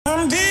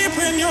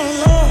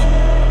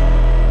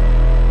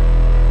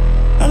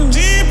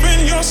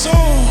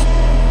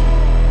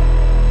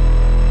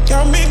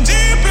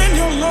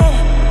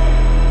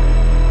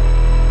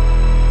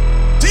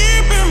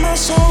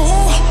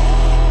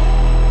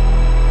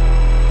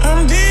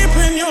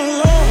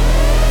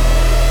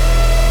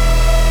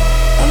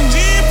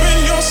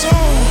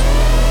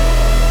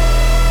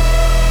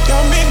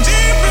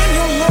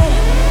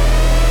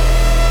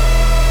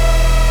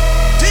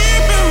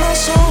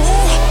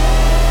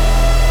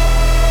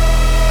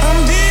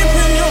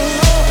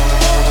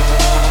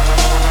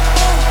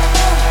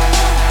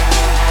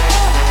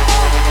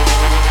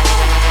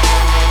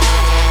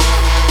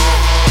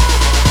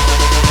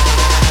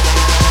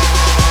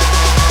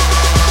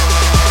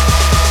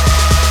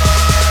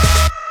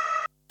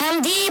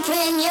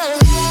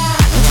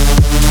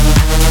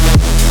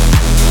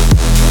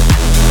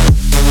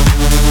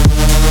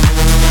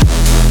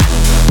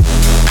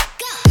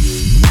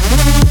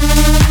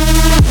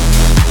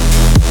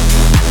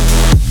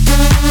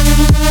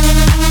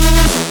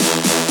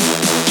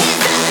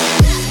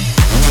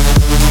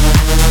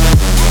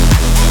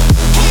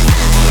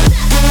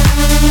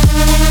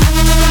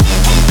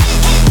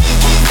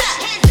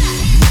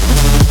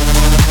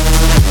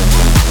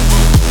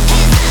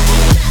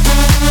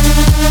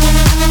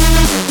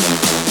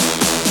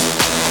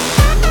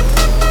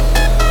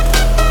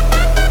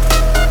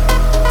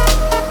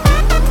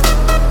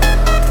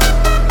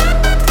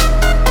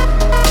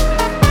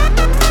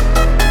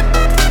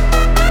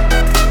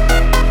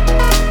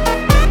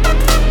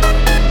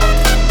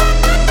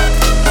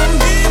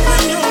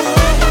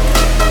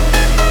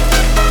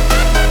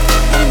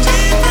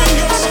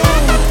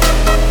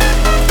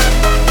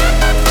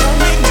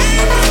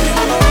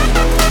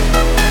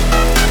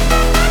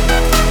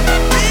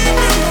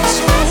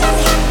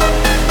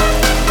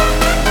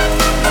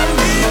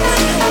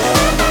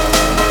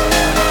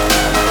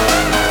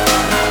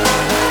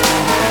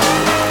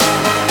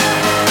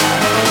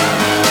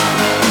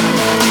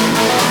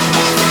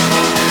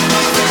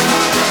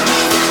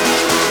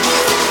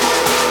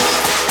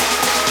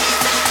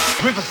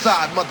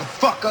Riverside,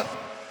 motherfucker.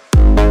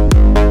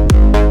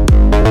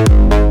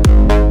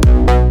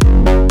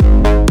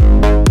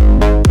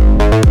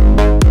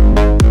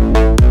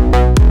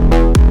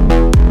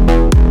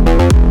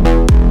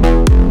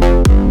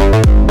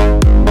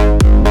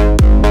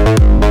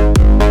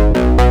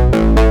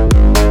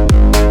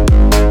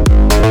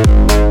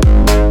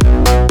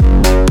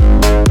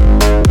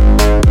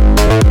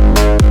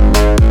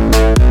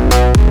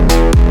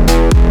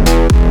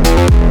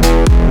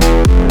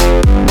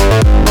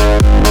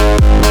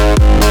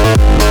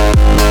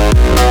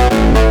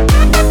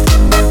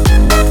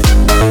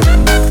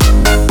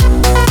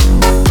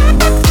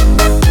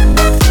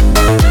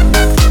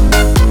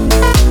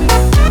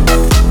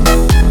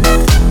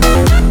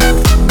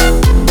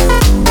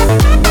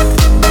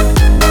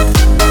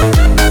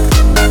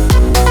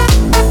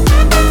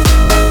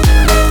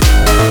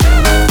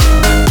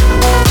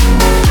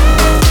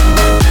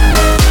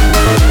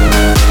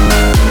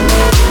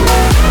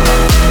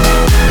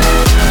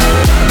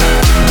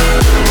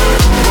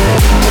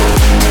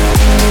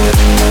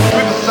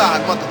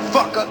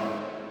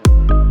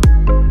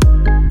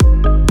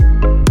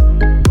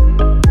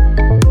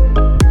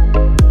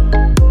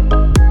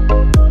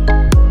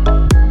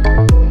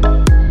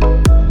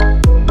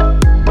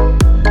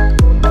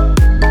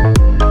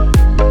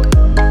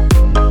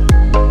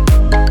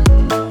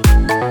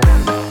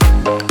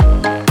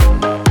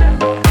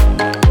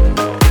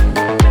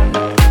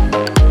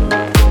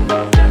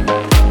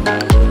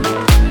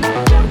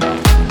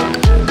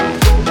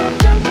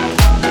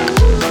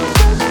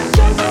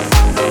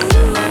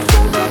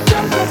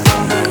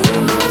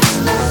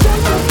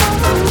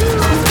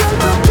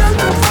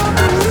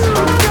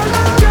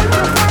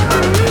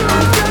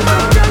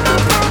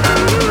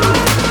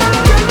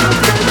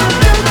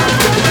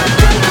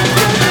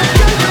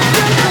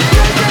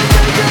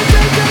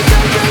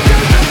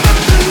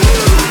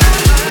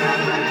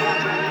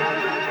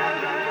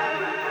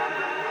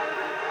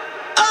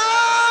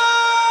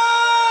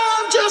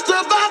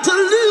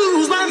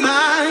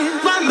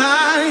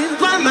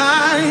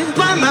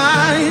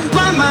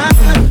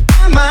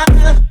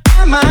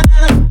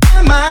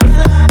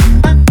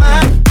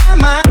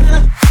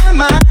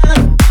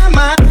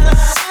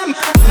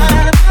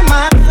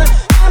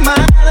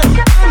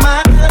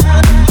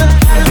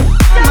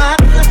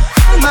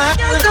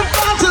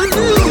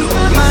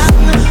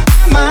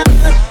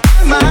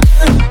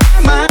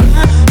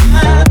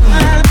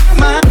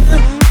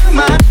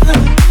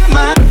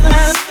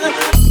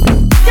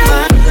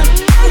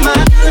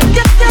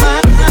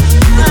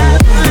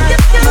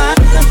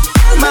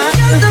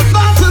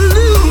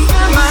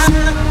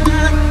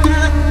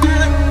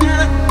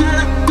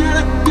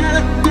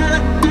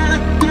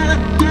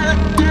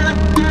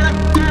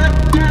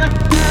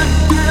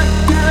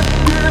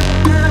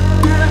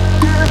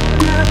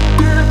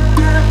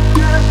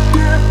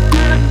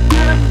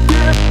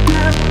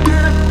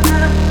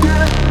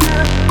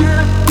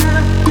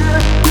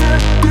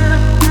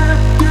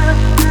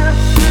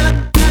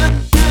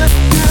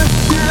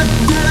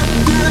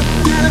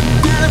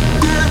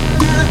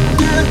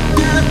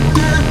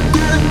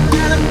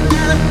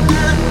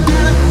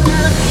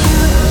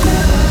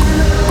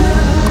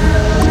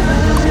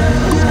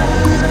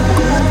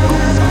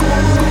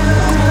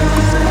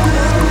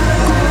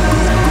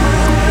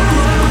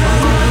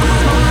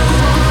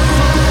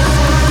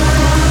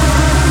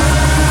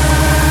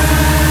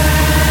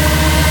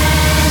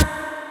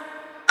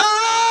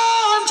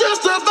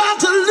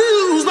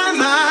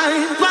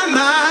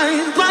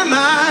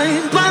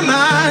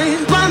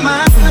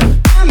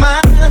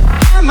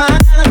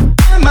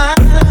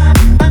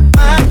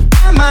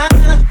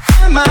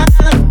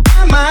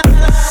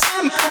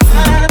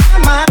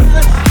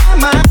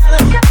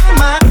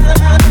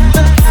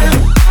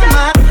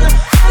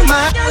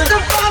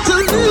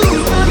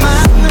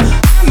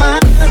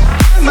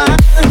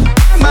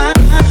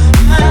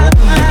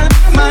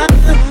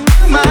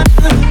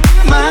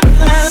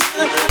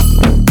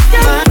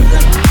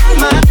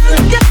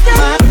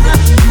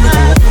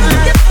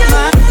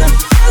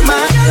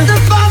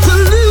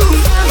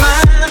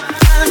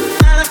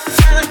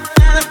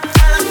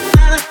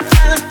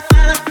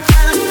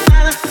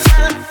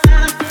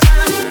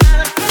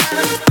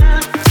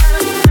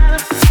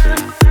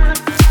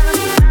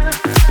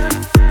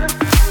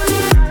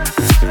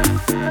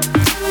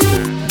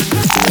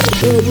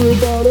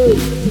 Everybody,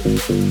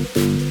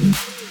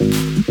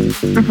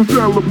 it's a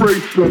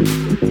celebration.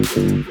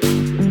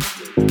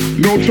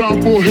 No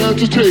time for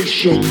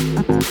hesitation.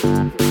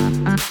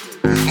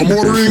 I'm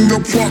ordering a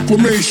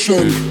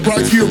proclamation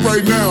right here,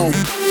 right now.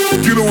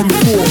 Get on the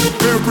floor,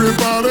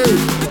 everybody.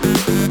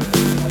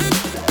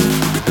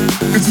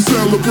 It's a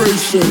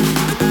celebration.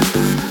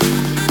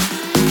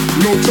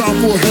 No time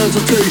for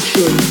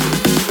hesitation.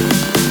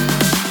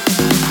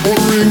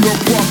 Ordering a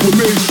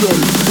proclamation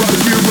right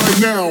here, right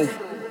now.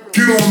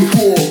 Get on the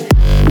floor.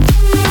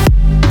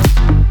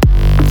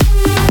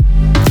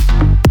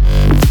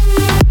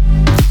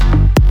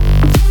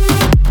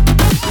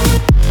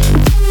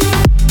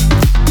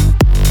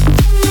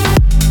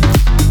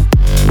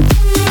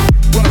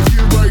 Right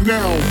here, right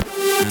now.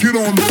 Get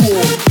on the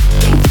floor.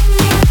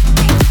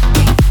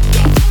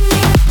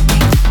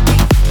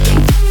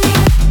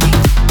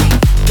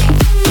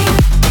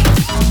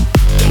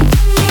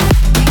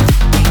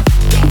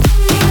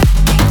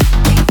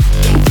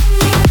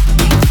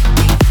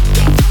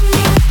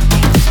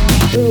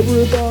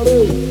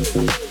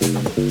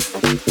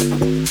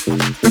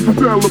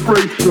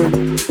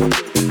 celebration.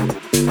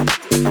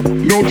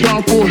 No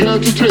time for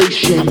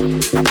hesitation.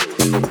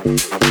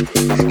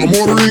 I'm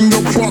ordering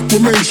a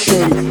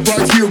proclamation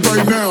right here,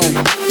 right now.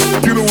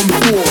 Get on the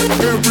floor,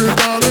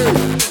 everybody.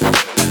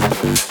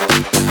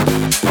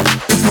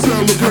 It's a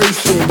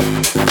celebration.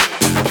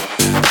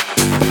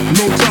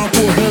 No time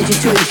for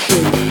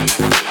hesitation.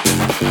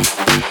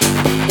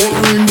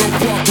 Ordering a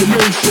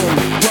proclamation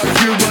right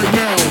here, right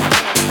now.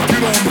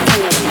 Get on the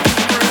floor.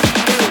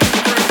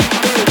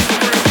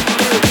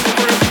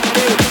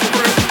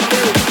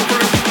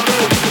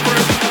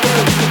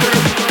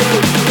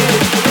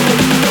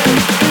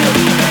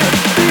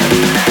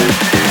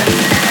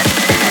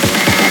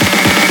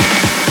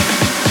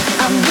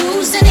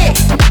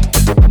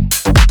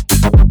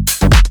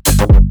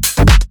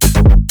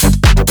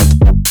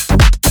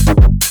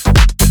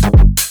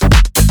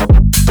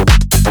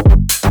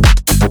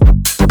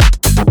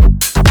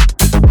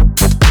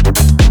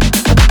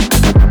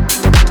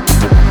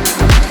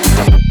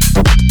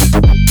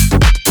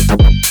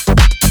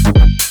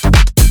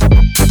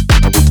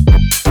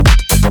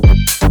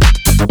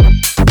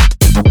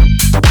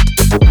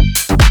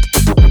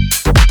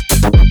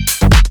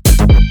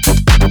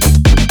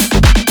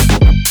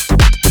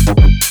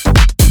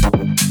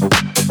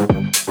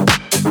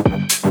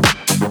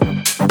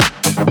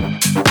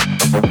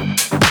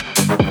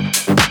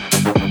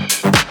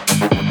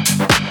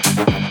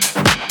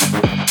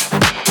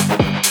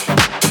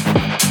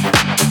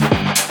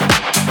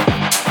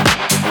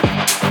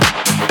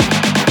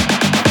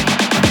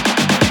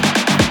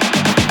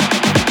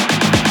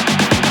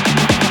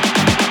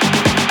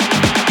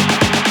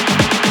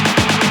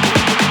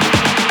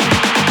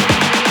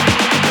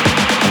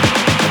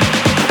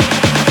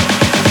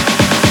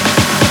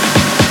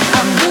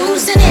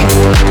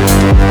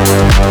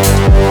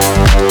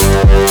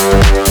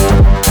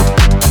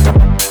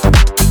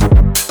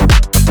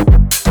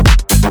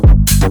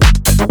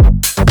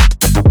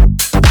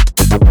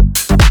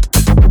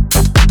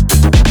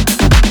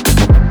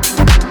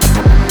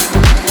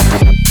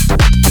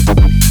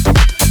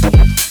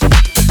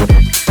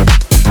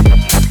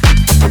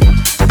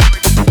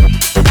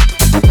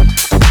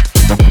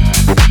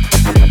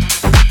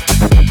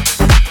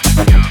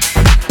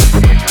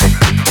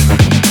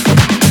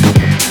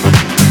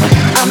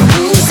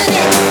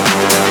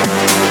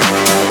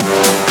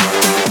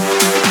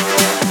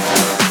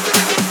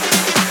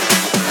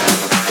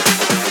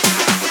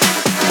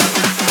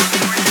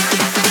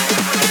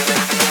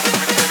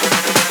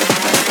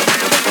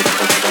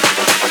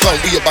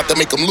 We about to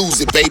make them lose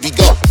it, baby,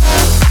 go.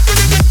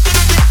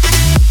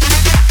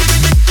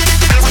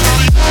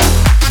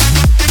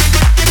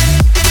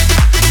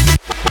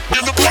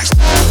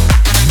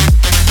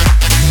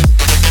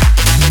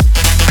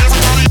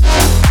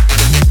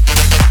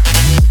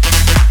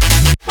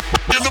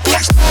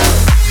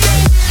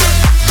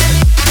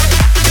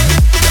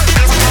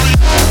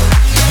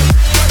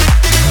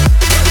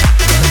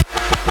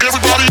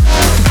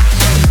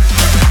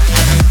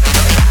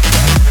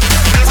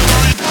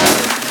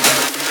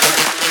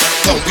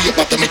 We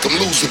about to make them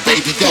lose it,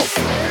 baby, go.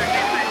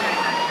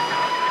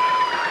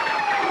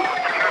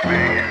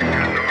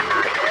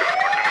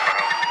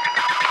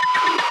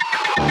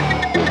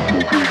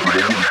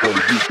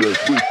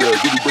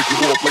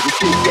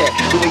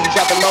 The way you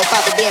drop it low,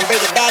 pop it, then bring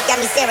it back. Got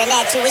me staring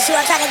at you. It's you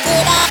I'm trying to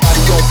get at.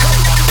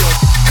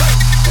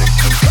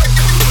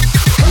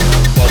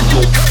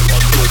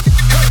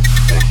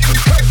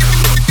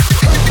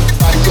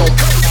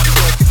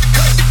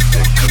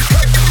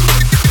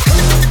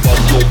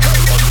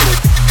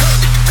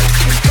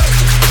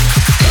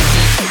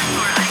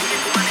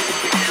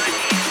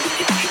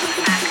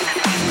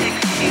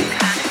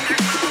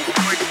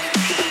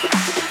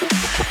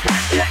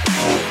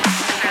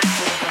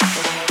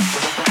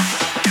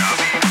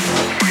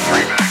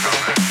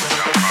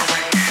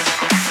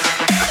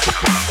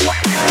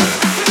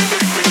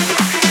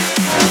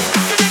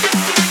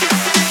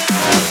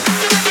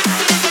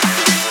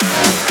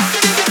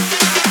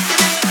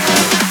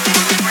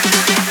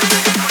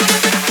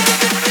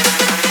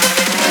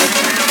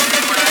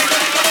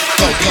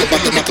 We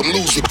about to make them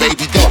lose it,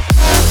 baby, go.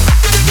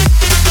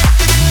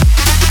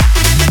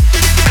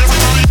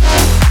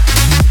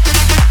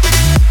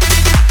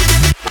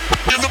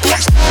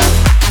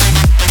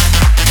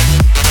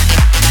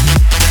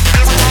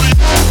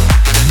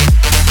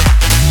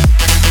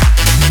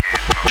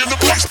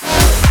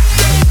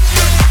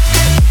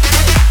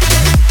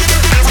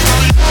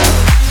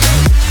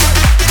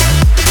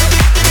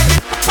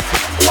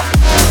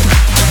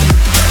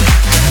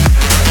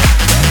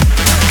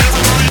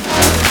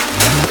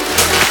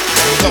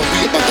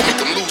 We about to make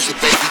them lose it,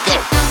 baby, go.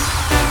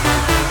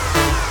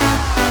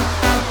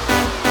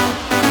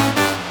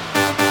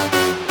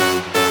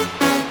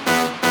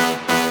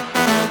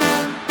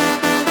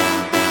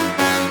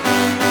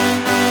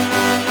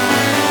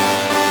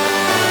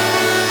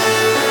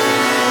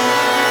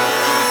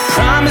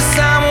 Promise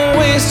I won't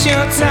waste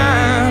your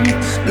time.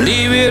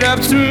 Leave it up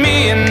to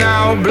me and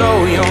I'll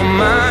blow your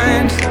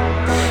mind.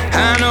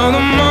 I know the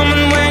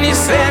moment when you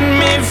set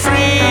me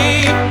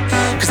free,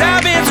 'cause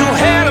I've been through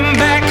hell and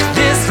back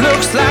this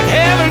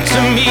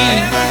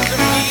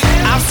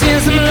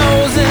some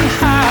lows and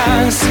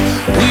highs.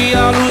 We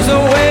all lose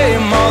our way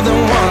more than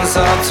once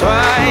or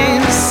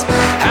twice.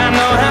 I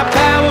know how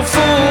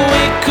powerful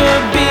we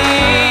could be,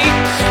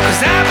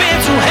 'cause I've been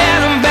through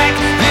hell and back.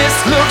 This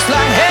looks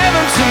like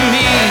heaven to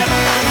me.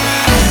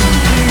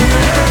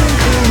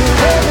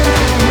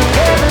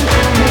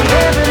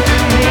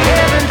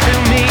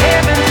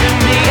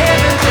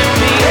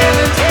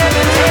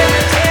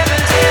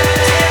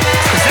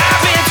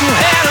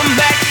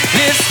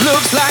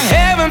 Looks like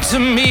heaven to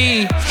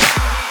me.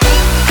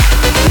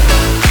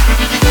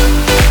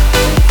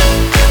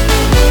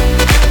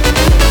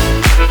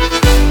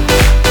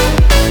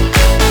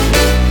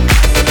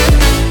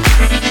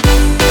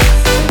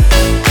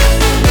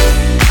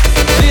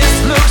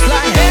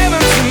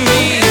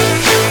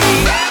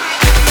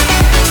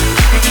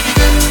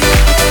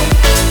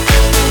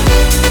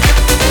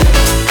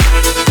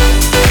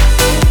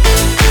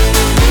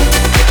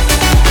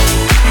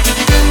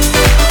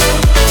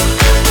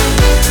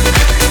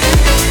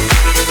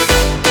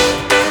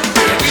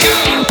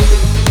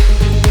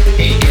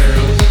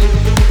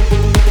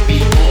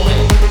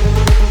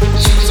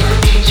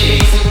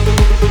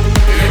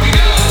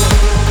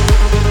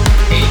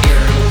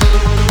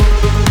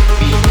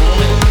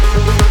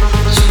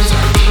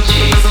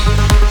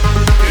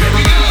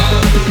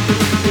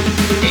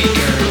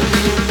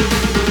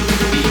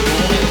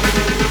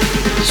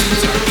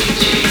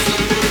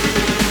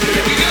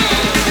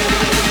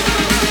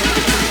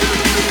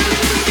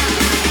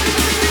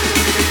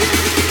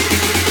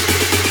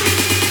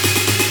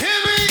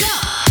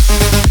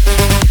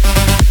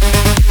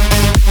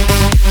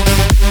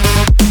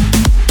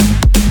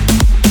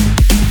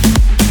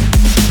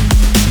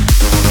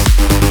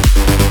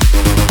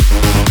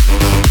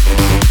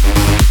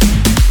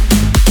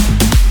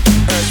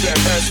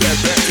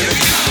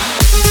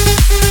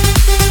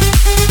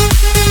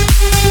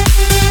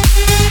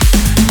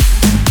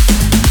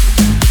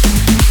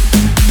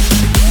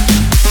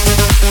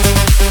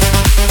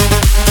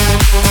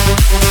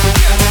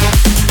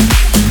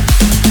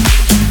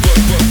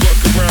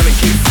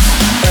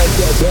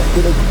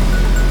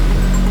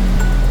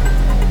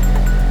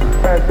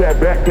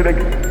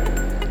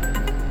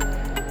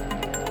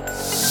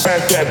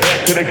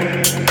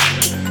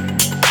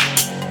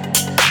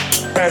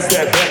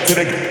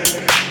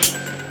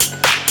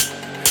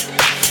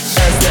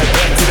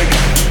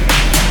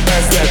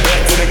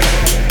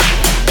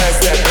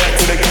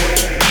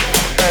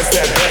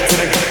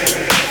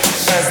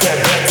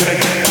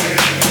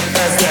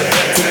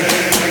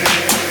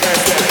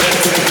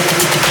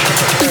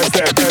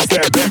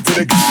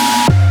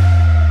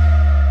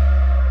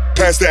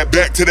 Pass that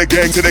back to the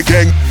gang, to the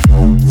gang.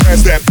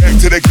 Pass that back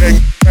to the gang.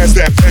 Pass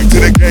that back to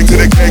the gang, to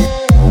the gang.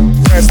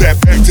 Pass that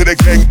back to the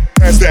gang.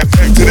 Pass that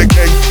back to the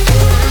gang.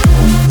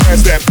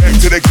 Pass that back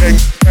to the gang.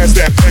 Pass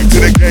that back to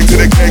the gang, to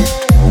the gang.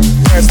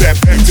 Pass that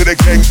back to the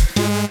gang.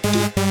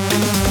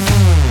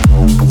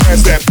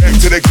 Pass that back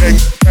to the gang.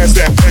 Pass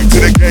that back to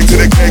the gang, to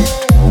the gang.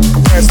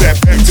 Pass that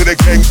back to the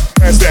gang.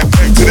 Pass that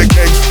back to the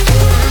gang.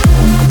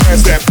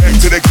 Pass that back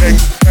to the gang.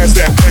 Pass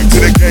that back to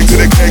the gang, to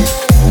the gang.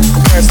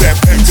 Pass that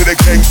back to the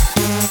gang.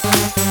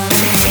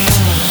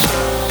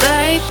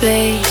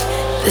 Baby,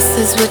 this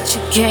is what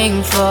you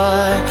came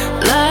for.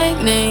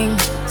 Lightning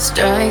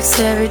strikes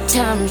every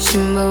time she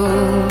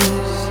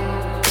moves,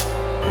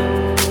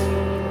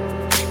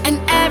 and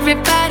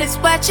everybody's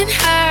watching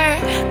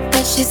her,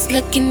 but she's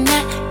looking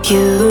at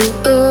you,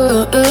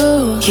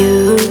 you,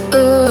 you,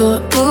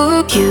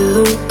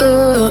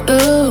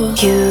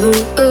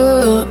 you.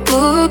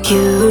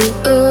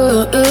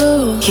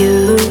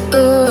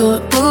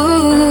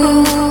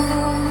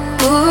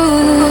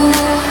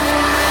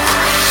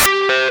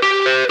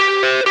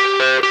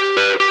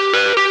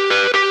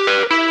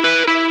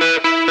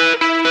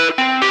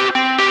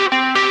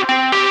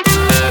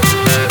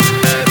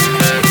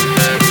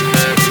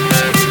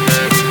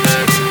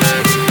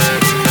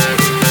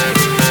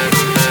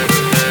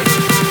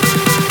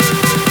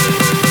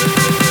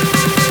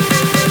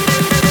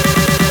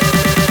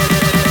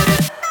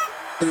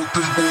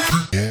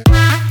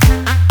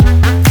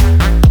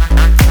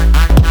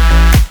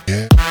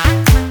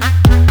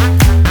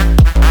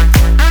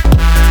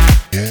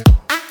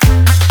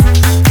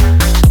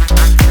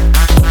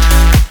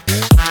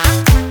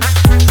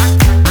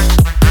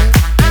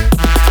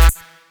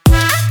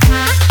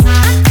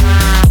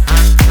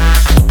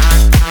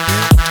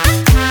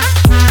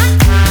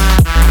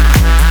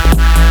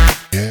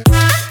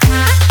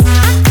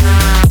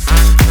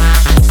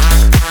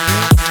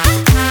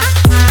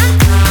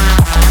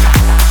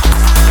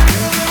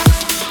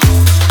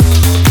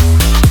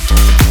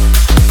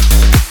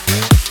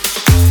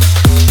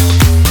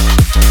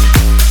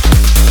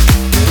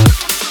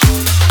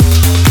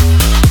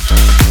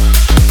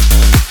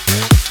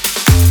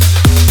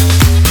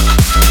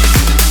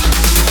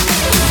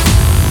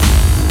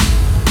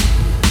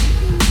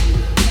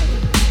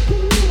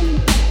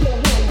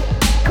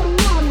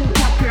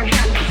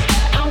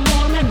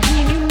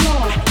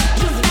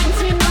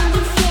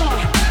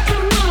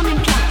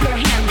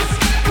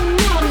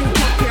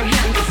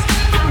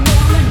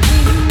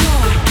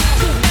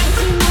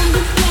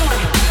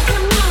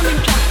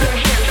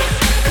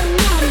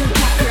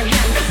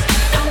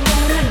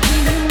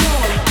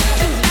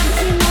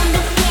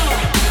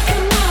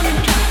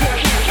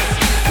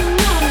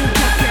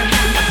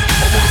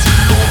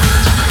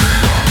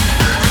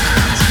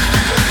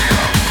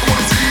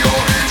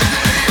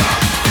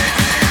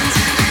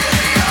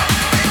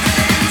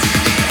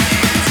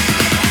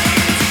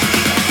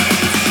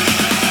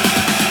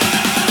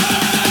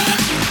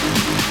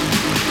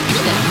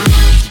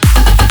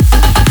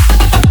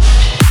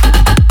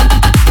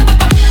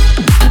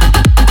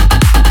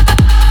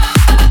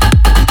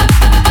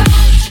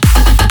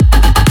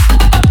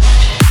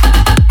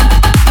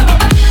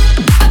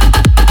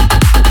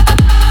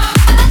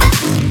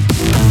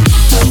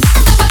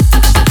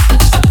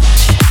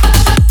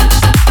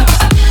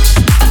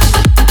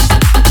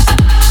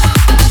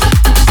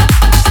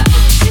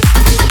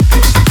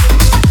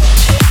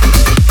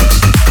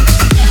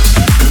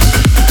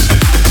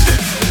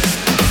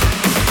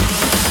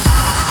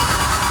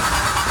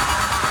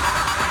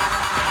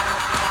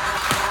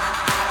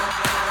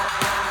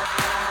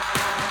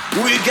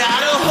 We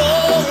gotta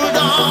hold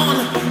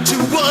on to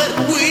what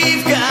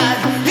we've got.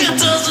 It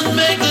doesn't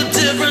make a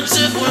difference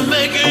if we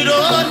make it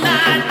or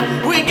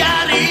not. We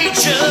got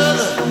each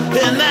other,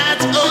 and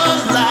that's a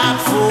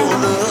lot for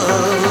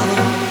love.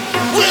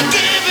 We'll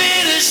give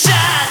it a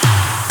shot.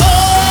 Oh,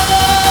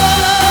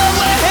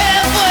 we're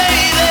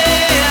halfway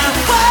there.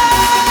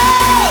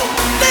 Oh,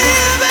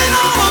 living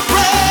on a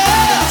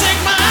prayer.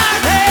 Take my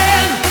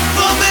hand,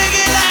 we'll make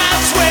it, I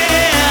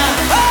swear.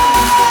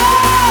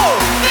 Oh,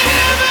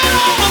 living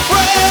on a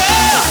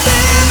prayer.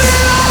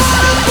 Living on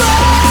a prayer.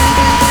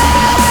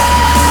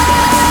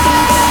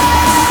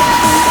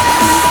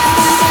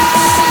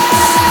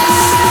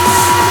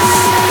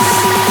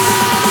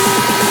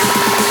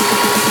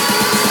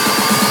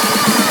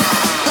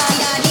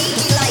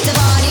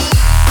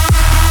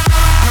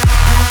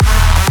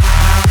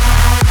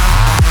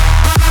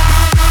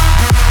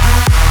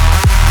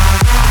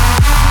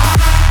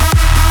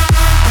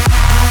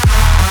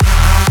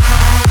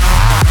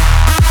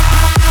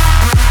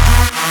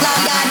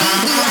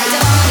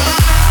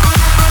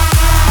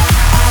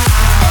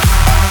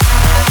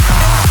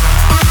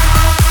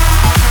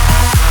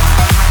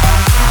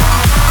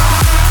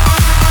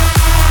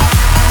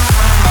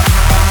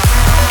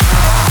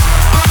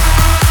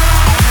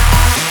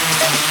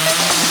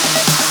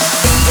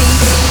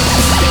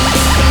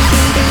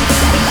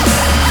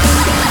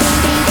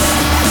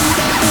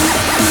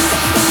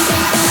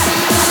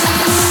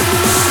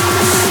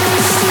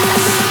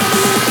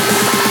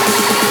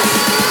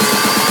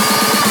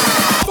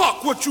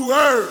 What you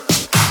heard?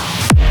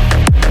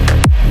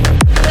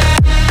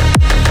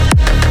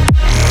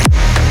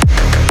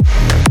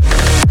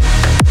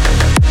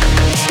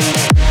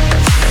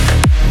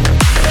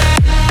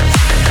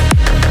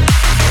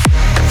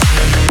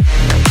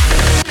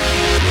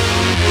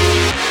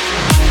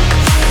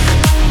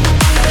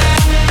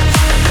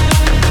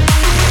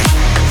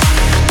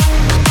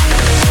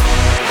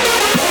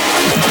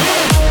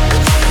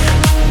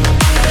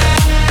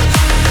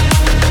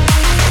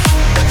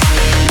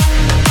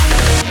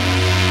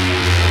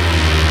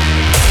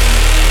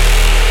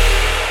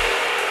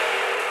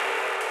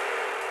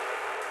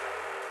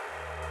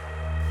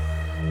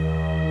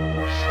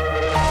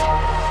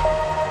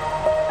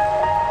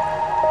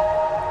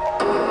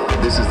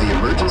 This is the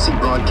emergency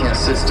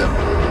broadcast system.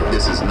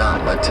 This is not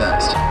a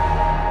test.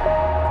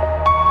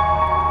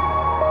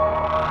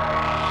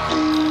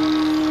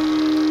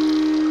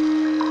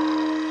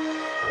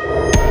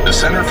 The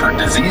Center for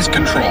Disease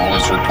Control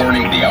is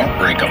reporting the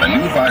outbreak of a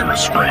new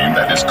virus strain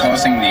that is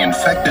causing the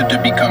infected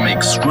to become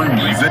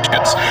extremely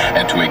vicious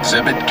and to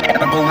exhibit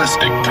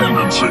cannibalistic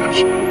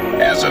tendencies.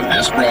 As of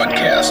this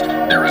broadcast,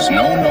 there is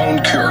no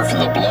known cure for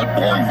the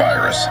blood-borne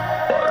virus.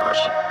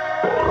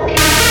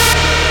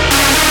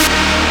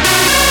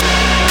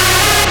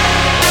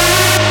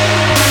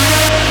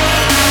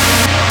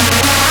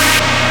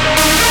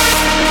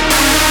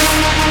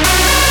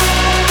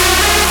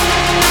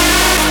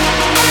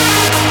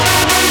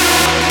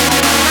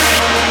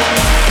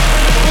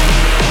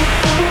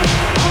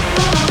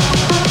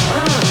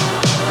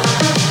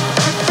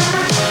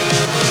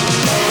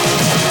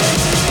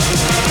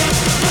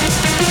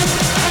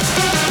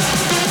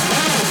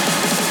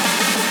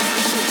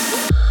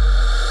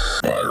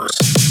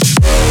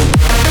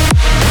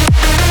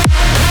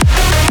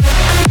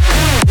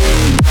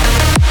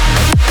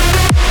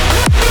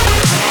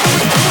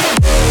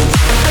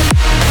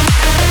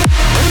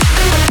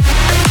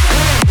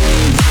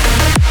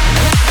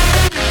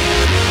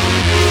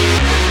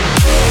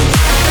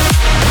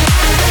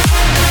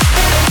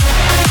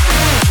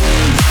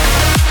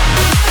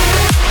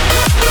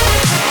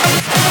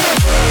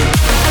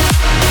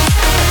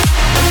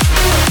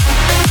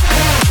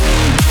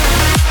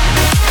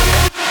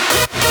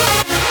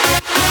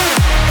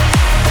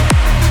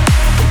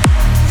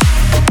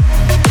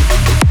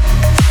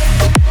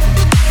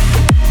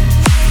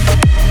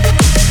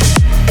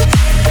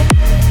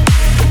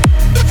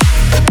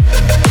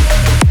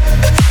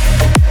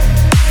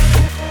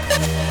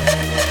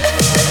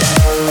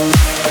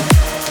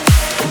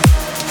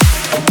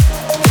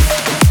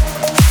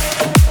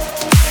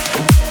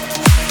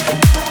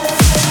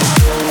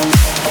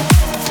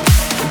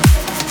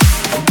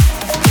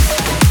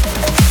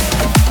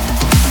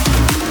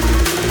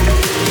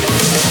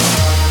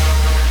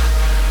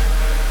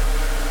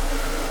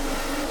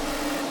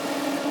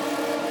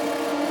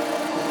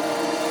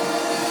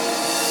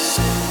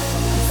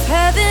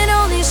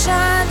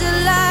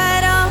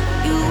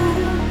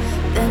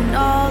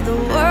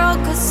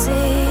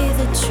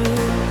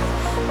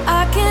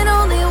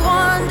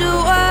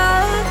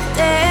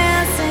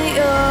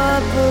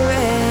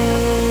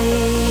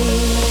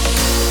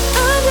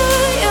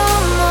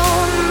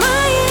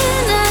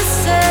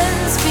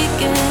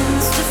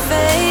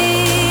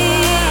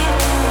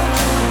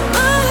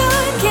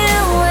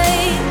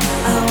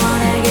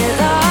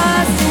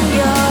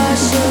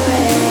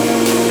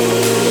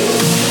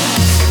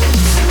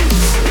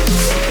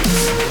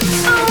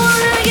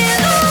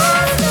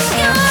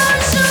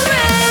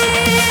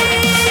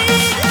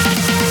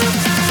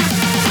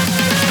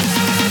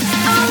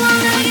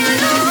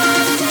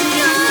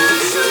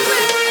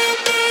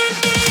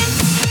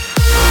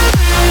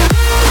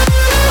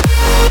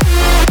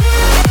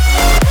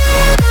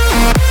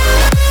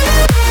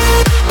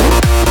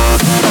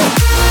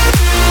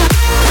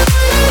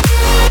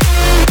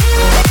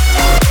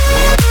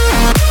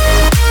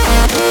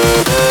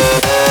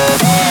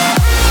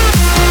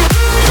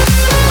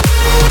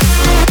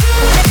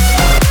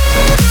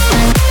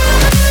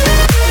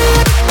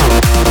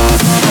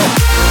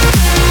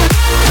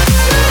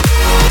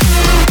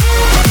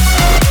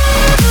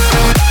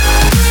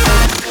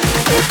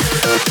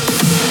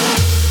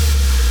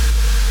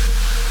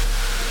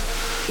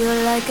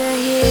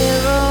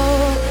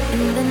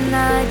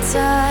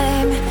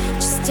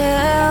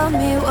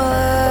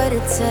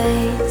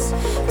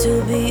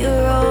 to be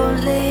your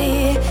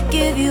only,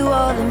 give you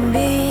all of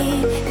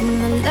me in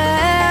the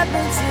lab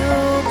that you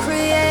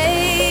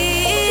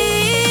create.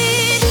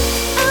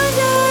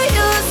 Under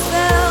your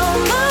spell,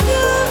 my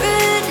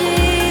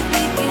purity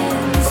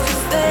begins to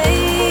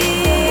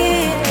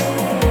fade.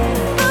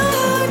 My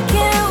heart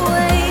can't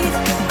wait,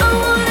 I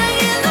wanna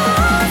get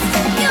lost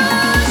in your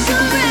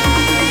charade.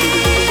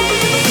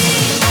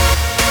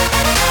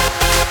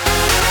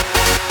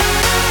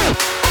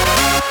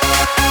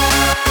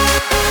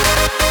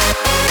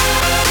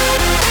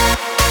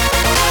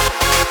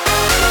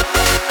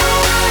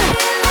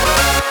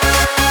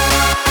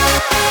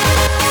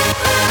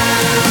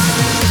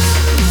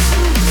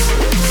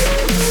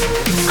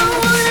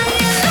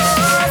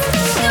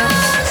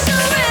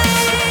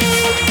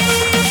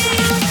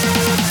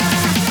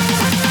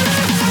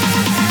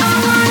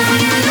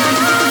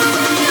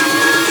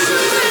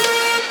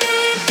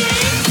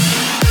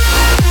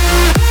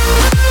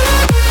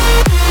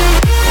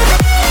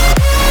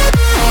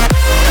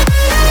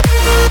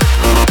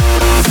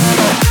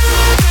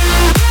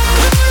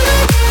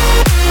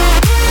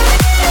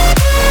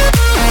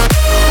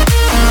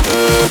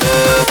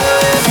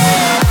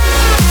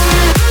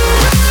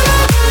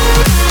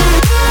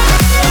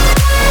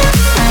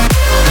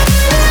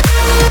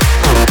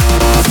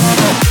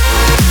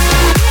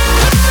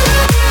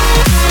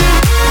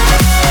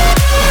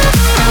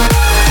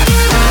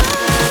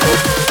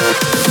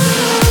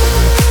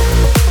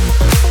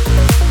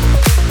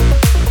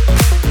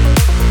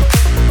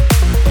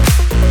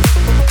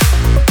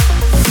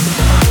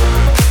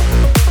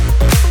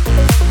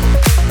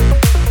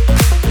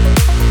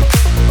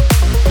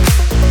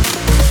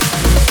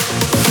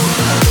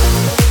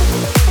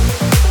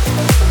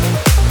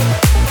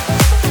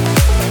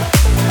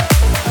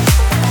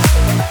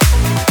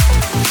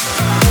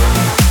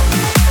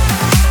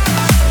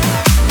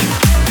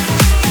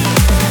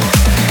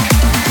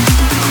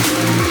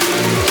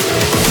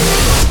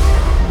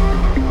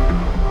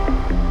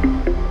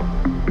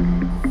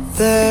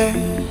 There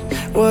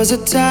was a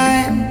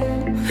time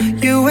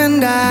you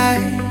and I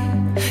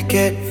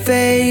get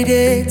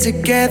faded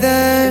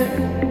together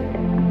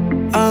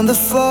on the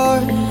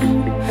floor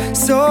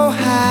so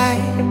high,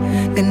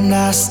 and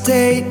I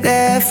stayed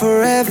there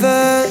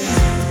forever.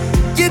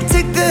 You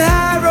took the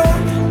high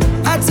road,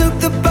 I took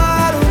the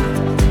bottle,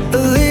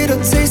 a little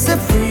taste of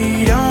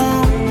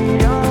freedom.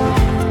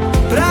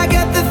 But I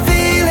got the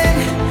feeling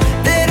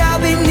that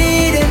I'll be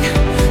needing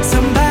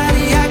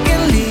somebody I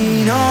can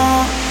lean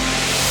on.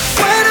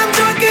 When I'm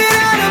drunk and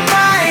out of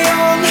my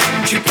own,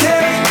 you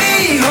carry me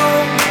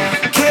home,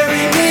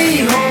 carry me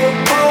home.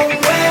 Oh,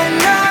 when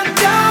I'm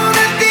down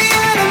at the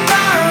end of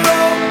my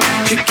road,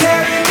 you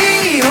carry me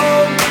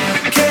home,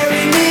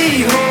 carry me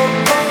home.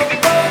 Oh,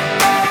 oh,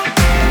 oh,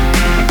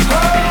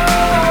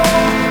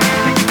 oh.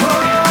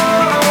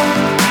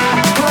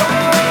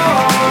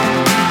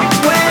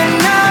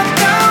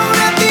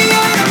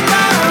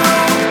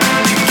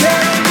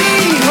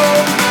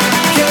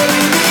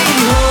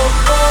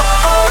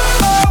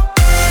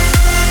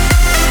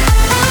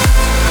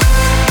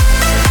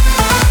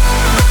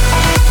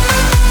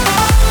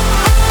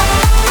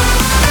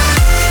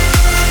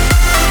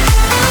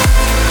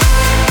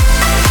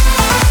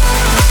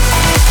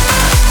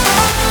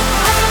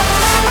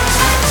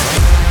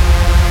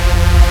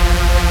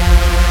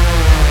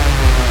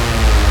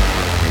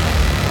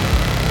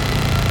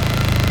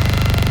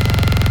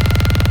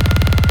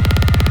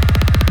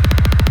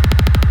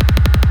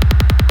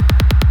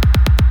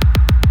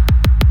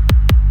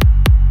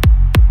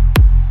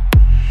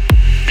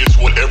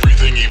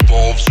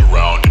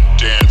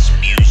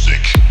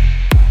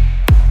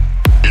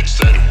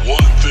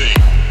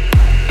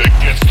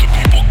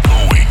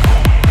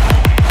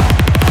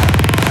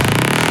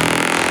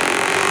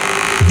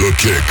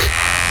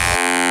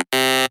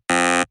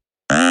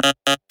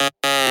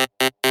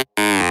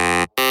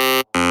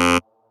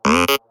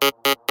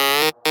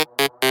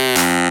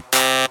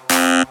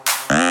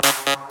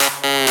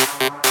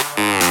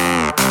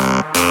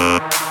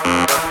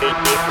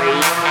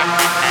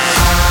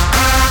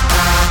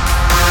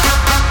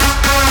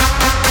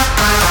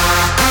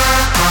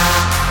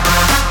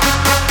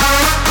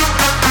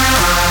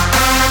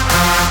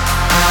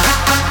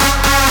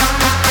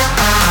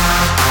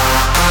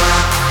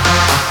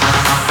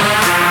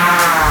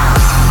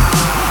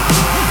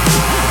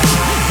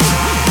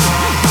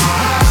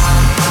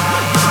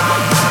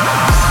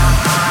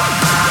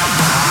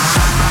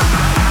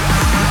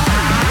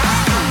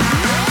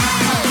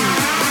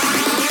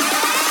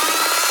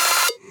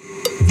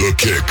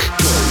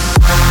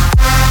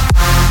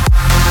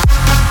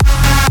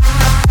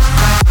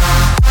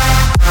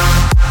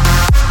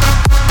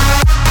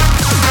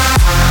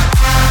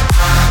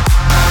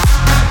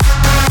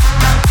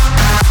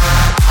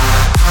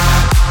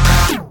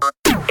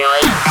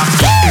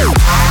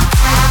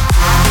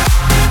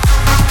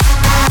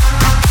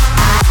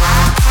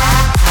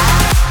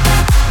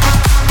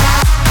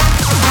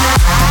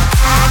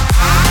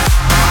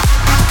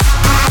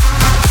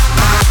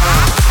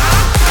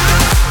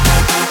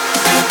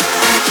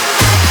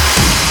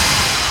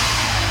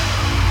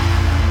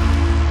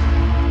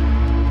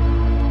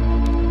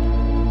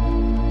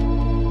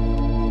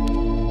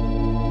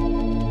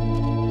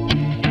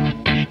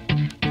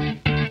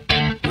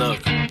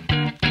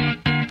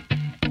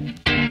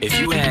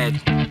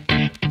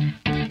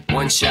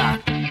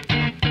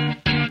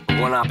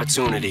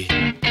 opportunity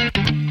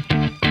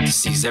to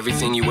seize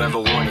everything you ever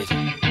wanted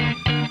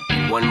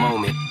in one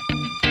moment.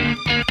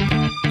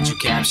 Did you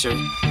capture it?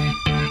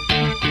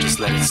 Just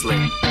let it slip.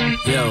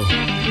 Yo.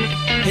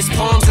 His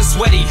palms are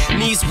sweaty,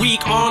 knees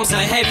weak, arms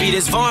are heavy.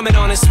 There's vomit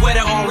on his sweater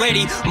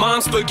already.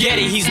 Mom's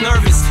spaghetti, he's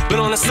nervous, but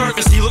on the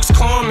surface he looks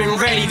calm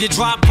and ready to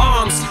drop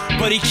bombs.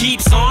 But he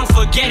keeps on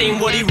forgetting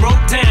what he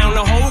wrote down.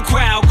 The whole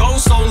crowd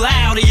goes so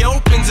loud, he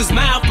opens his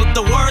mouth, but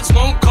the words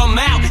won't come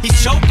out.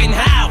 He's choking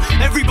how?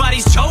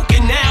 Everybody's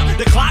choking now.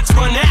 The clock's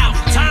run out,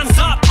 time's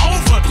up,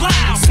 over,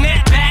 plow.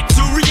 Snap back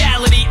to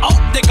reality, oh,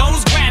 there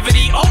goes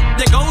gravity. Oh,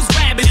 there goes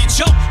rabbit, he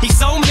choke. He's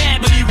so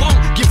mad, but he won't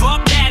give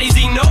up, daddies,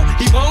 he know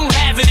he won't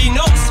have it, he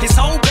knows his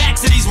whole back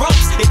to these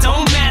ropes. It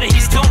don't matter,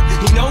 he's dope,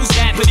 he knows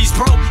that, but he's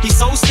broke. He's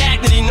so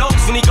stagnant, he knows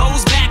when he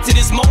goes back to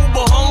this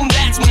mobile home,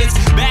 that's when it's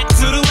back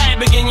to the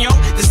lab again, yo.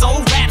 This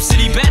old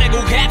rhapsody better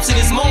go capture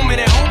this moment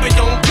and hope it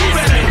don't do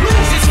better.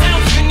 Lose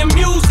yourself in the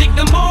music,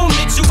 the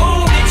moment you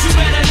own it, you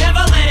better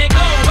never let it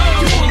go.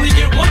 You only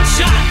get one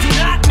shot, do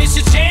not miss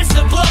your chance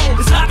to blow.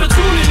 This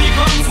opportunity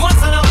comes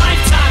once in a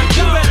lifetime,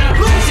 you better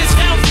lose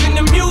yourself in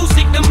the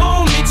music, the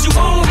moment you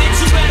own it,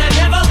 you better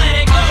never let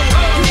it go.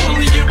 You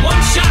only get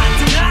one shot,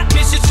 do not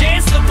miss your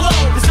chance to blow.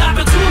 This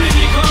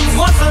opportunity comes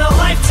once in a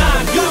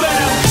lifetime, you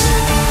better.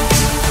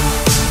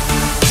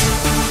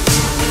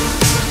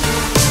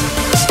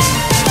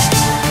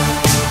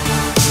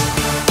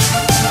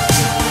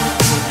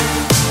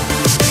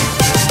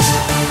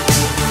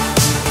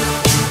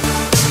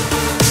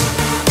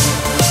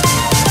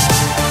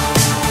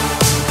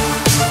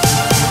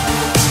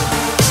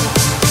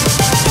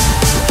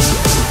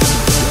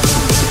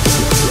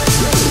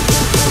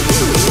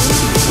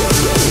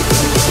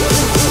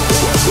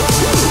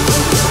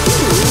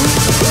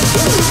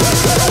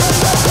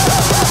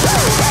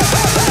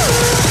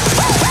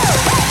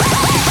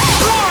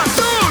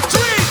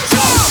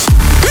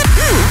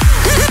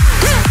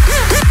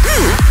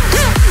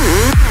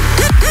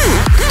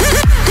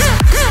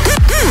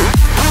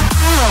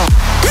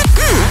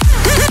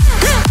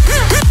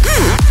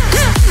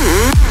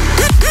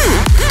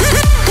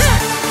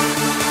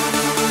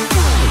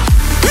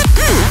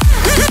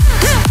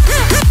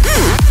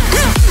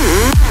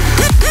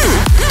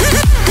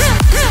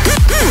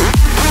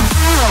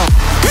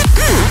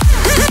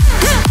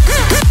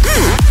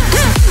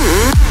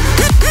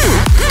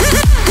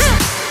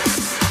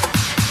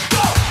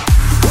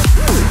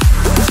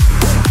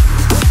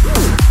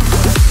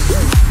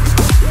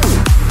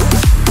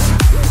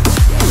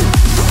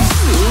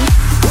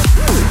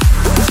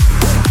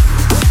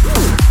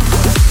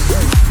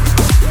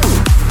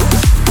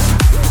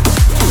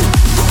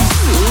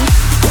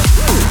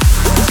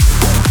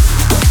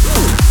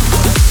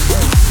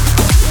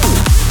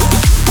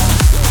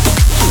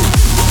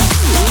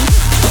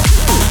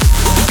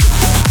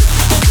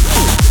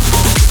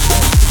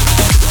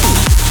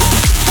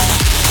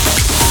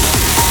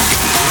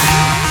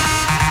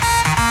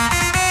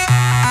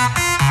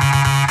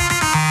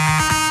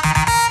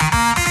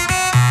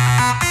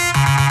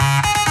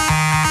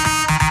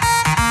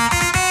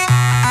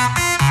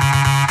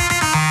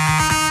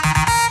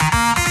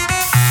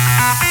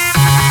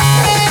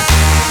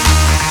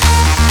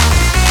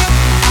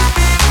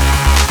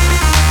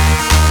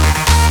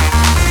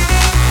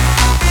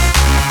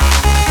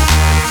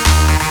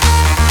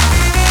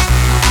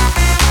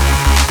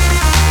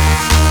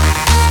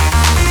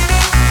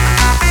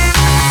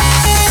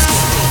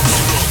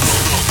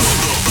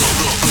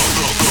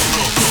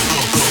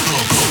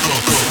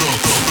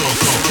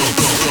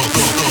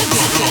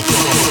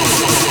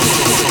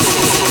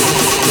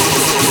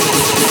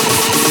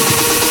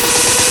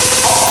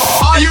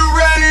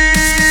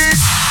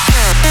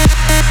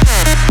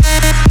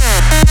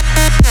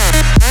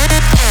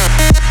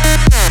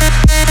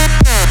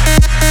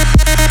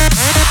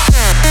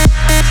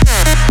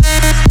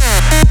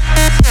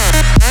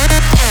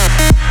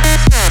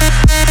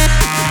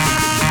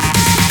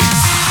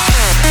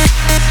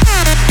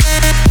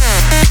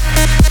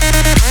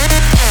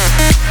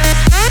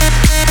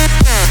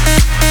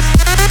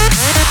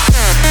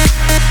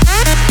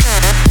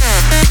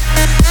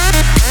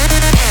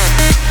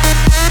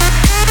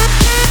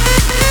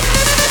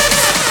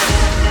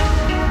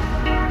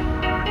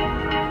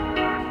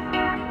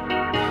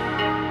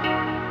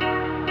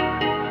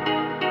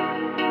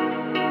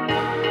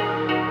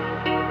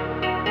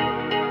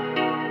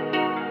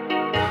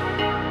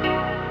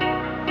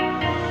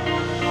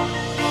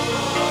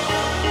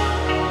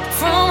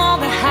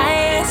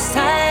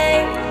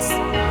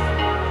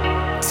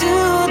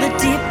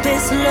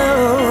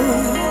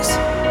 lows.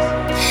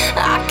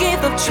 I gave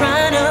up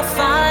trying to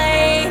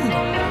find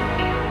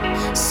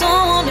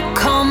someone to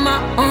call my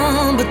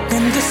own, but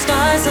then the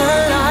stars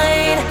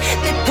align.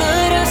 They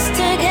put us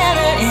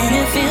together and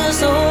it feels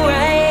so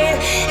right.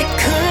 It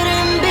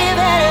couldn't be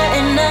better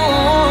and I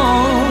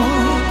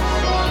won't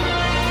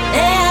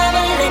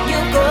ever let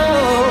you go.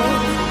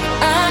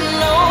 I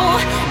know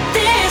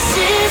this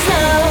is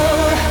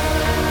love.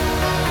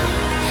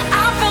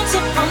 I felt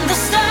it from the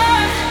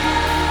start.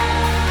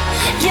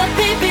 Yeah,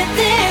 baby,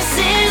 this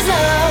is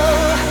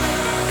love.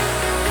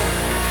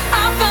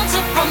 felt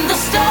it from the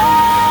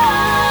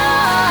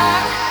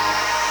start.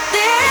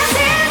 This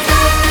is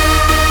love.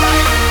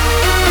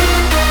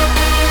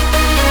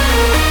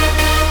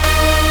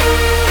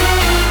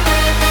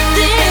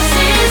 This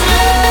is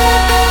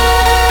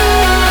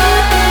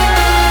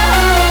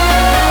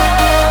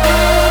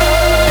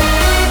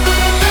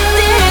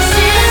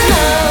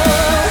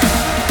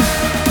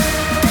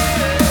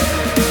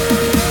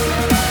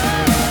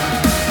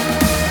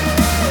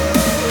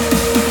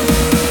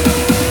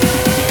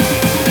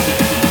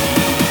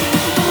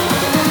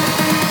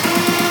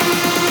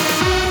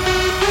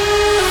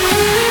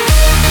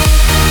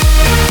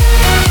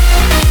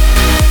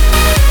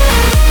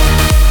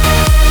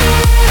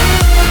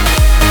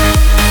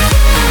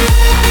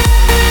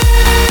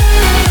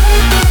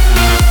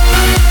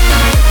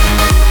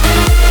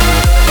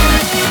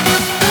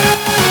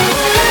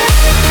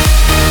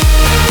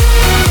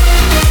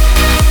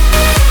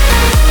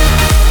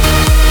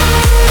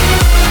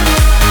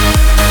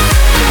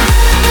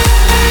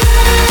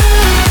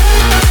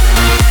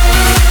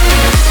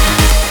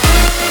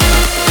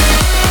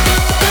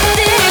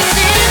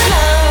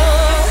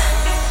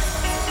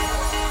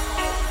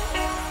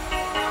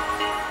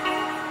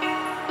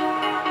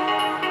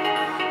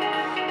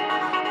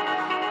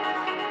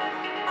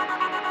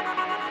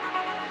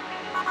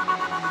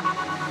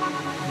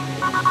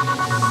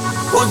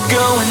We're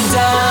going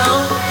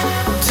down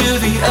to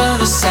the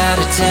other side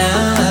of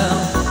town.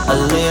 A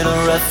little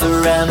rough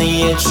around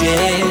the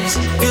edges.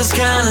 Feels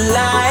kinda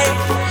like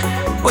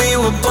we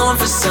were born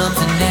for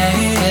something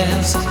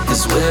else.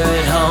 'Cause we're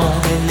at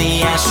home in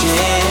the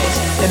ashes.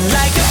 And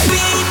like a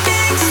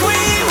phoenix we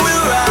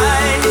will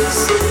rise.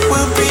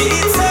 We'll be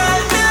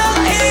eternal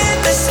in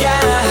the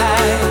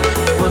sky.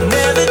 We'll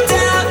never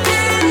doubt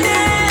and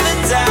never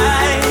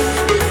die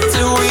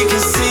till we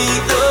can see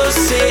those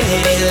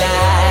city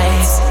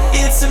lights.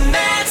 It's a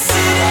mad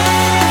city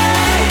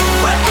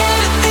where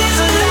everything's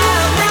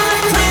alive, not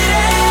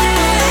pretty,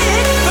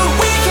 but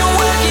we can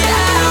work it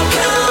out.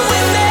 Come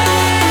with me,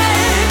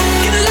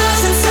 get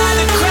lost inside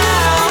the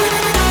crowd.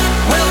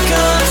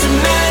 Welcome to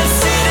Mad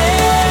City,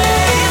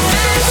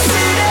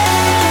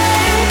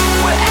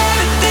 where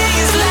everything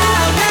is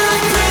loud, not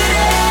pretty.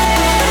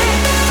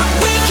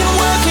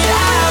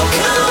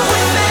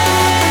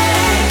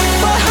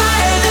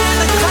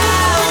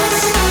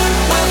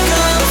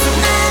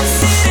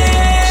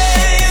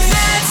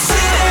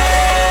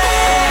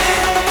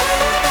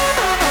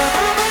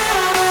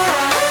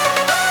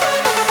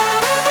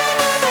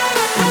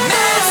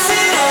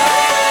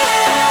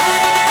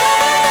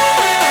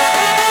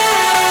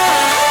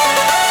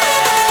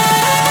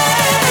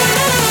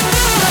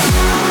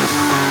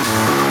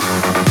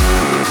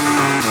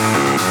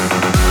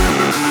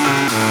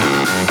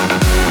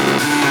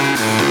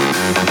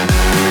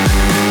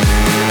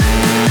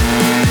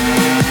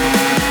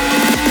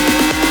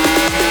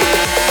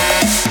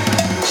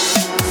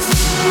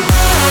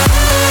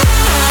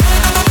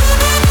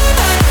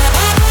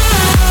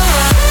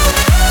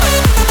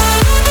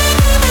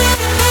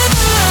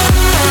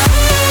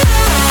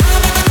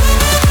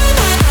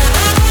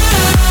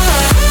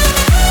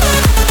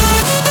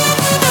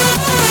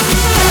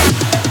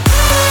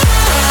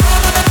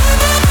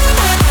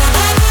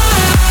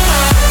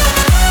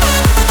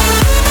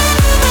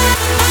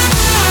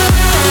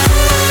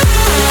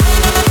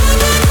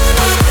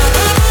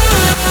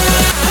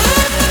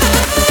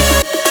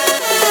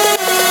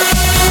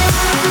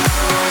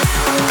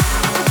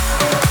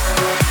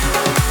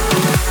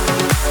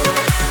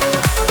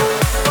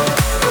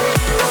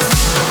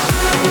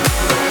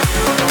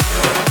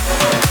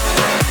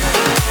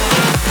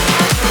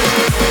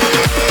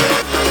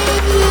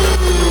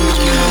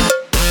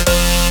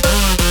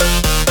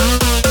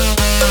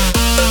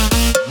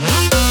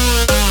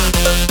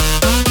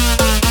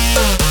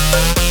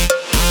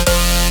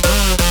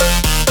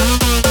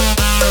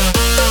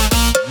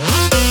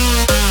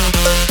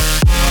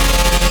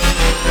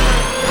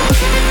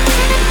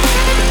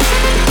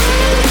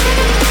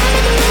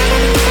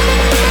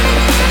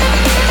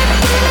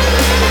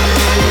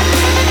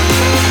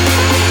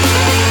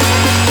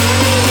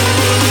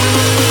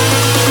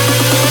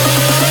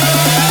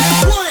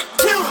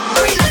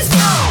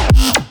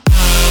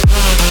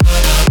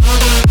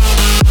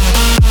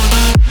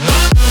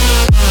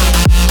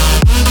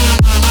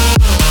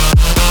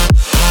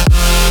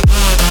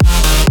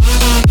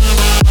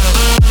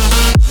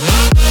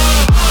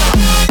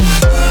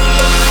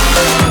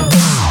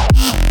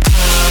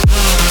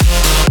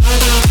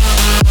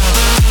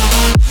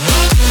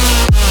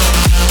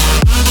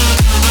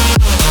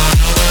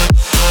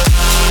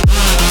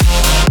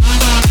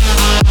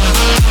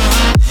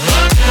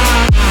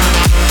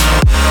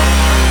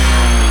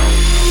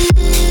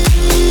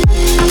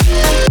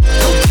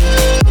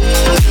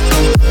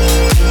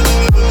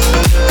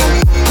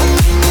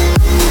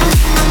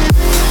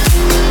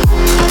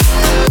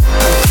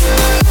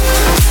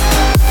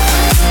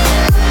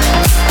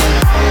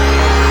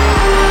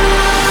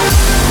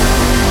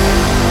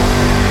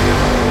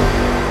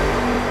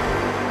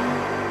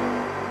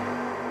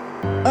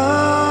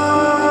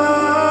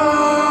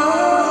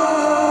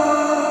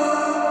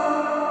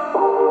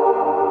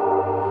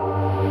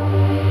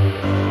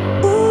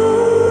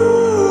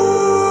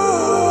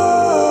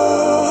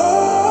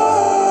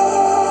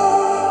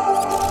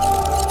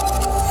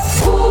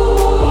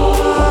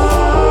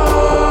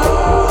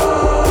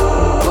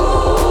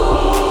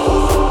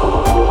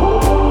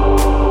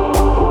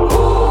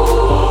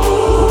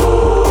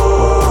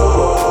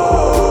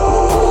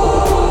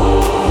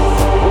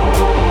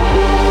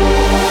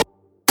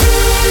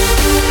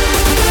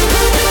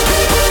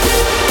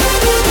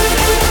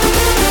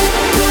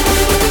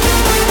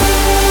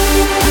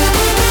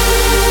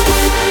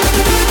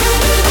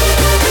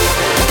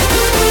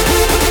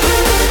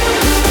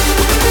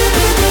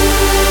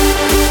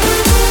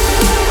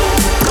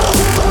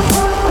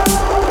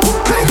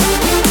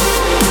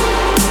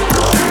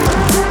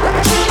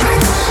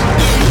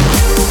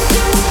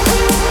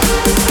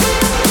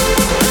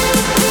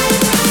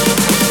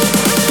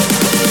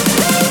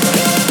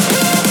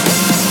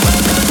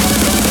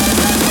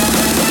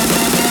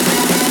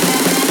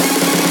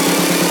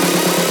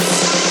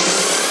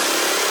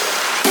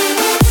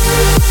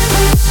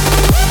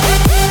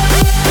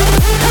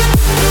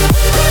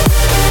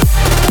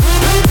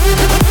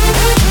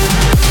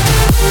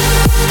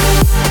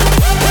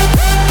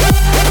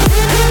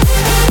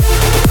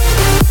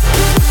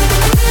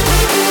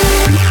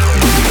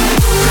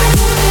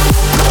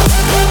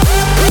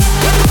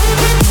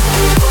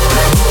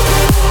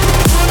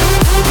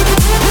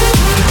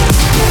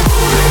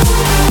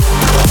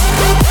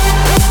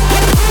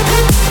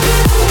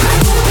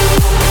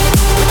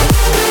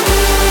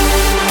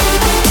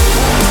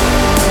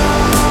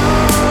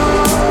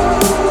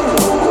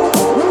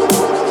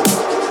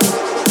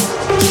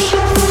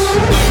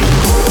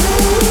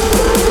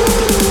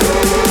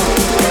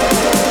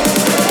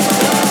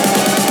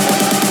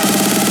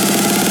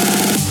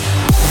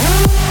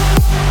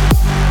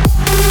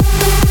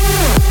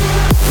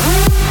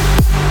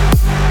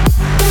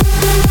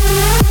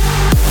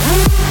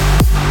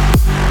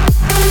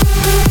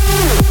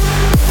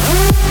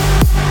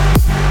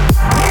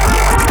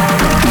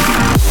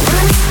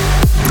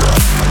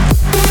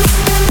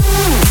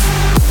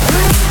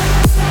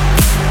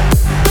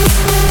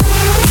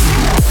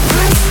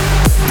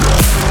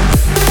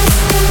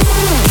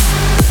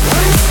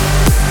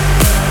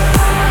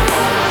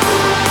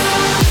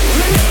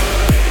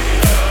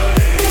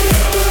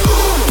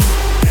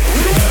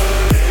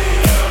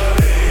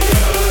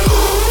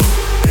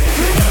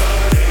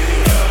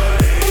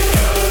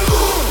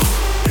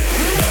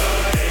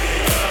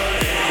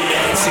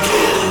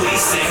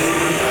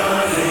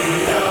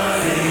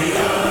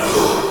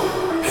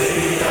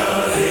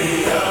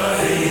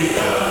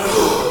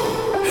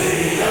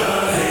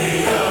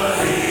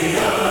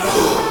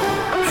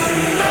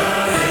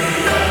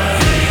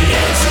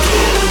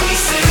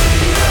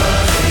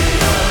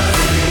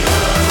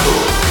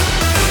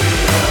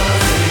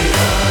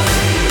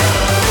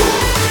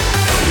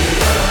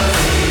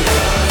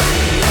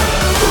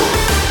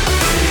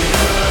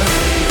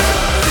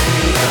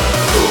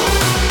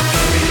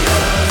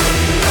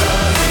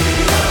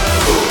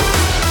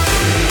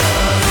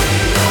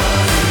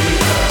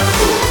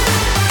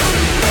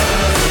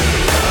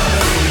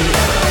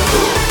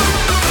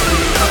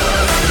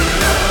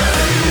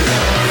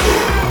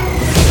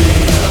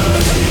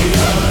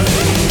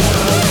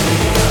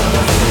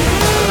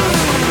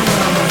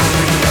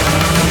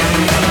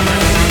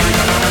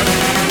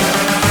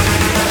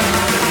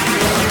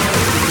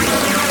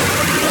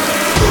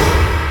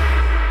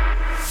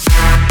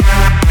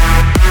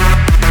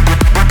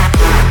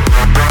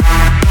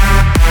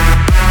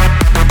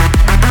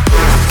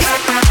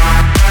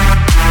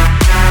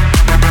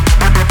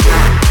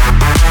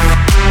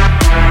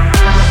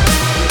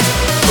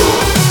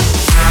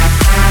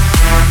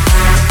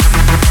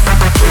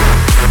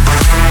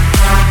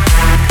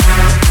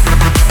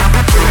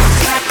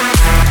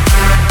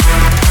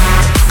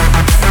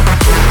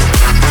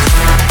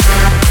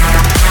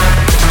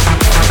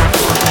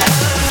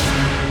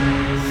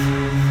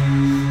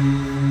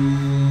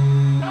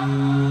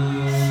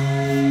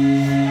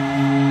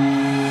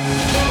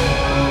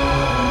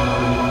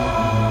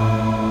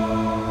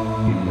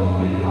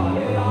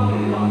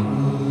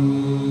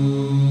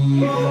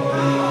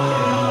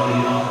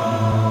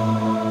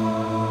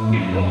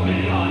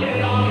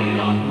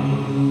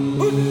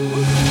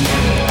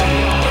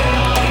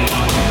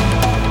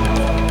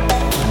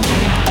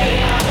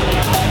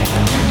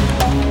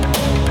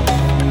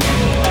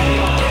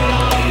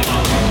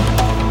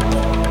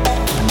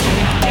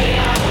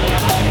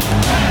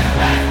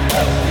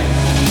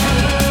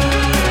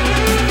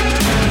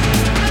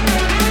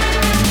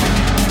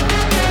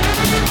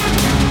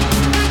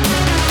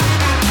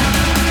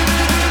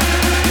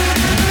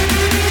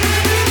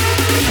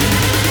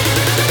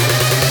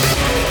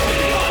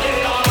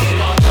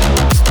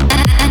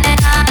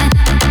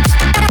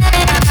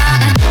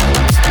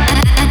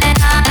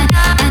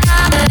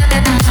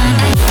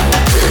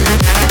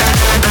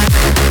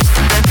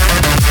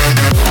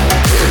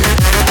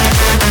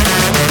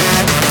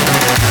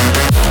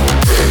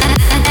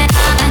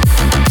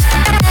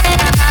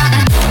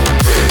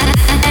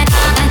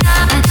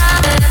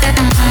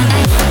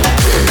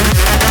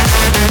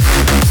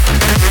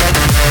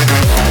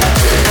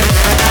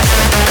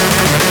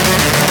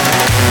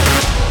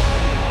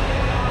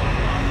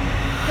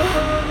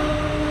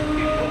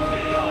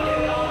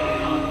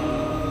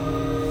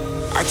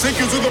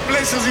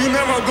 places you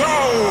never go.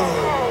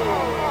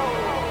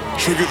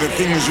 Trigger the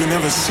things you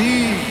never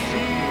see.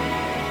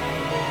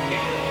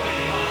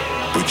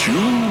 But you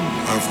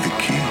have the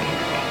key.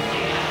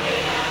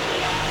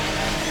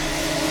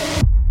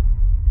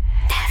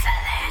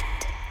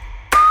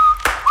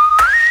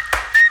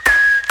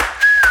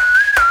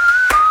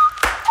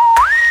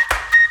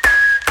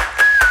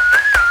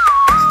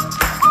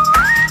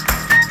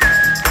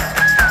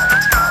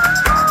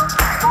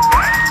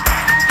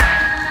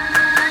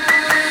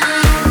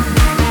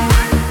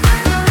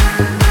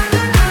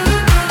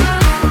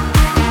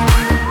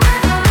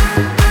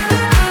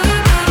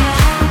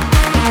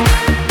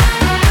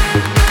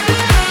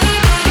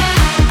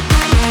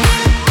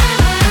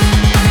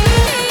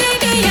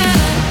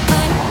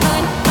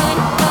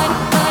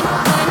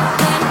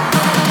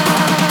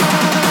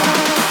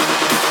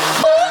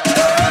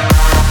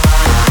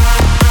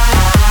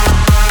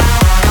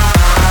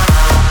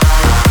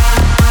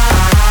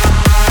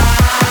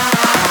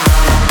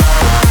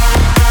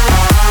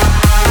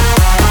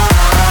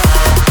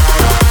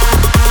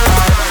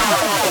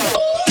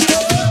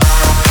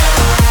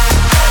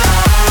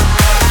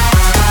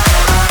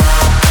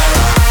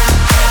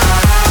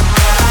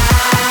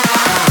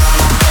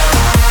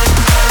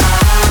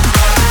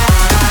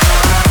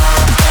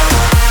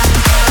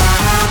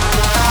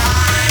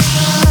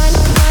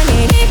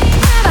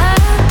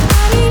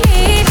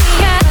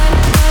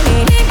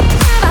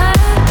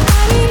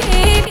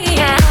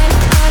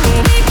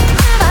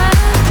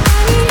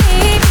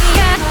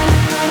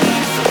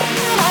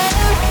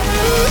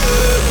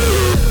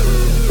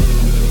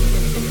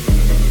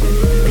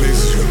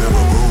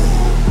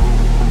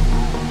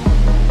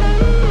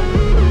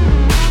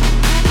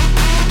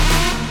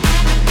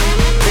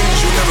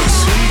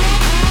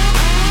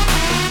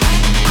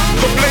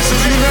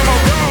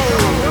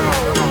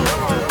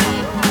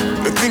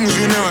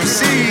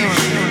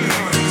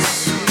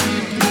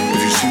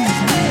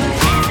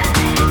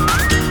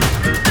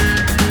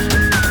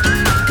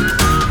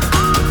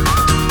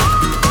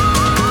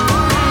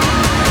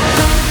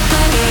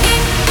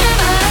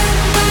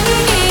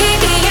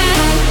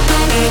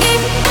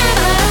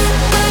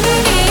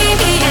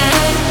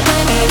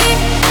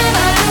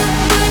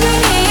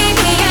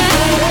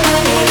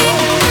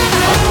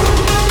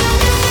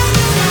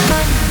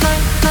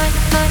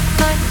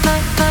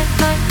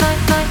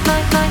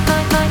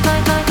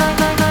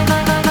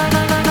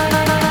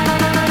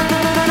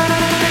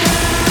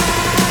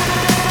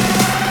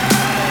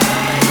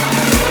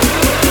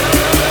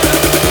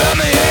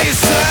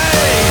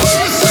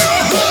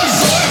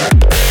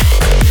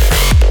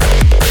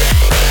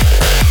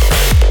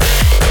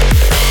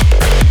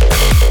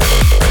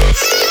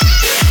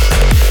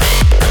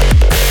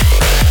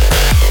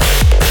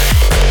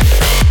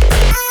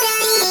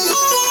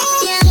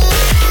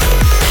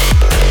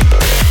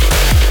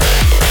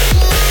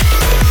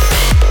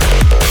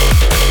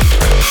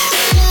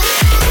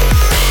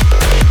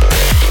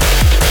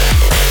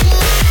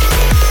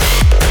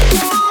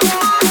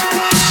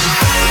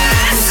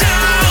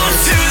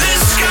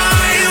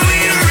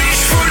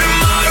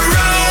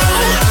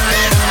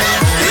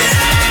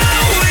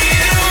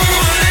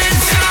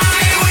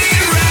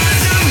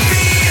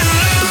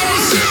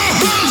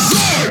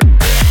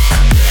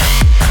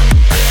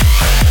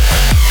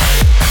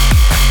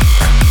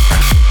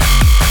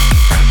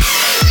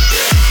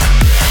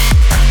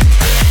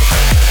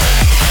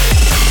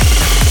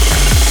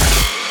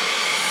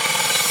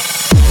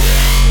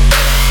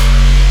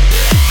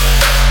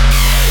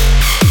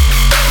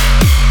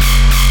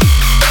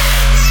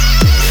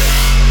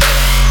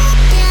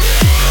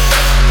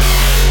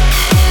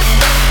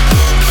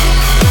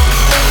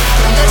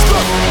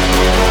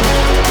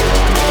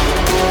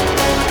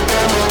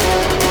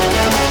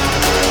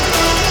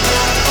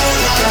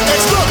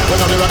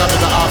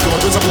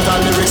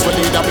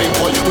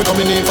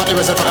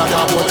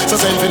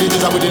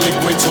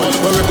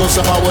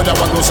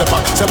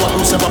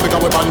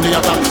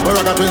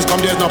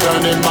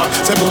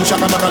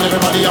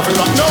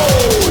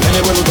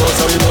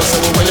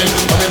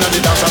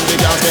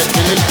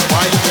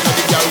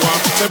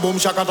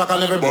 Shaka taka,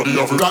 everybody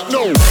have rock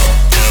no.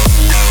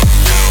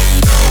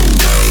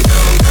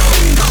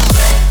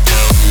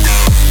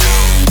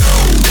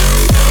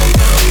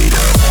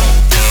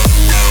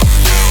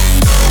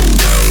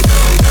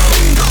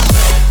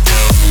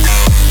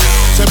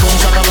 Say boom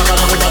shaka taka,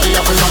 everybody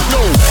have rock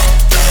no.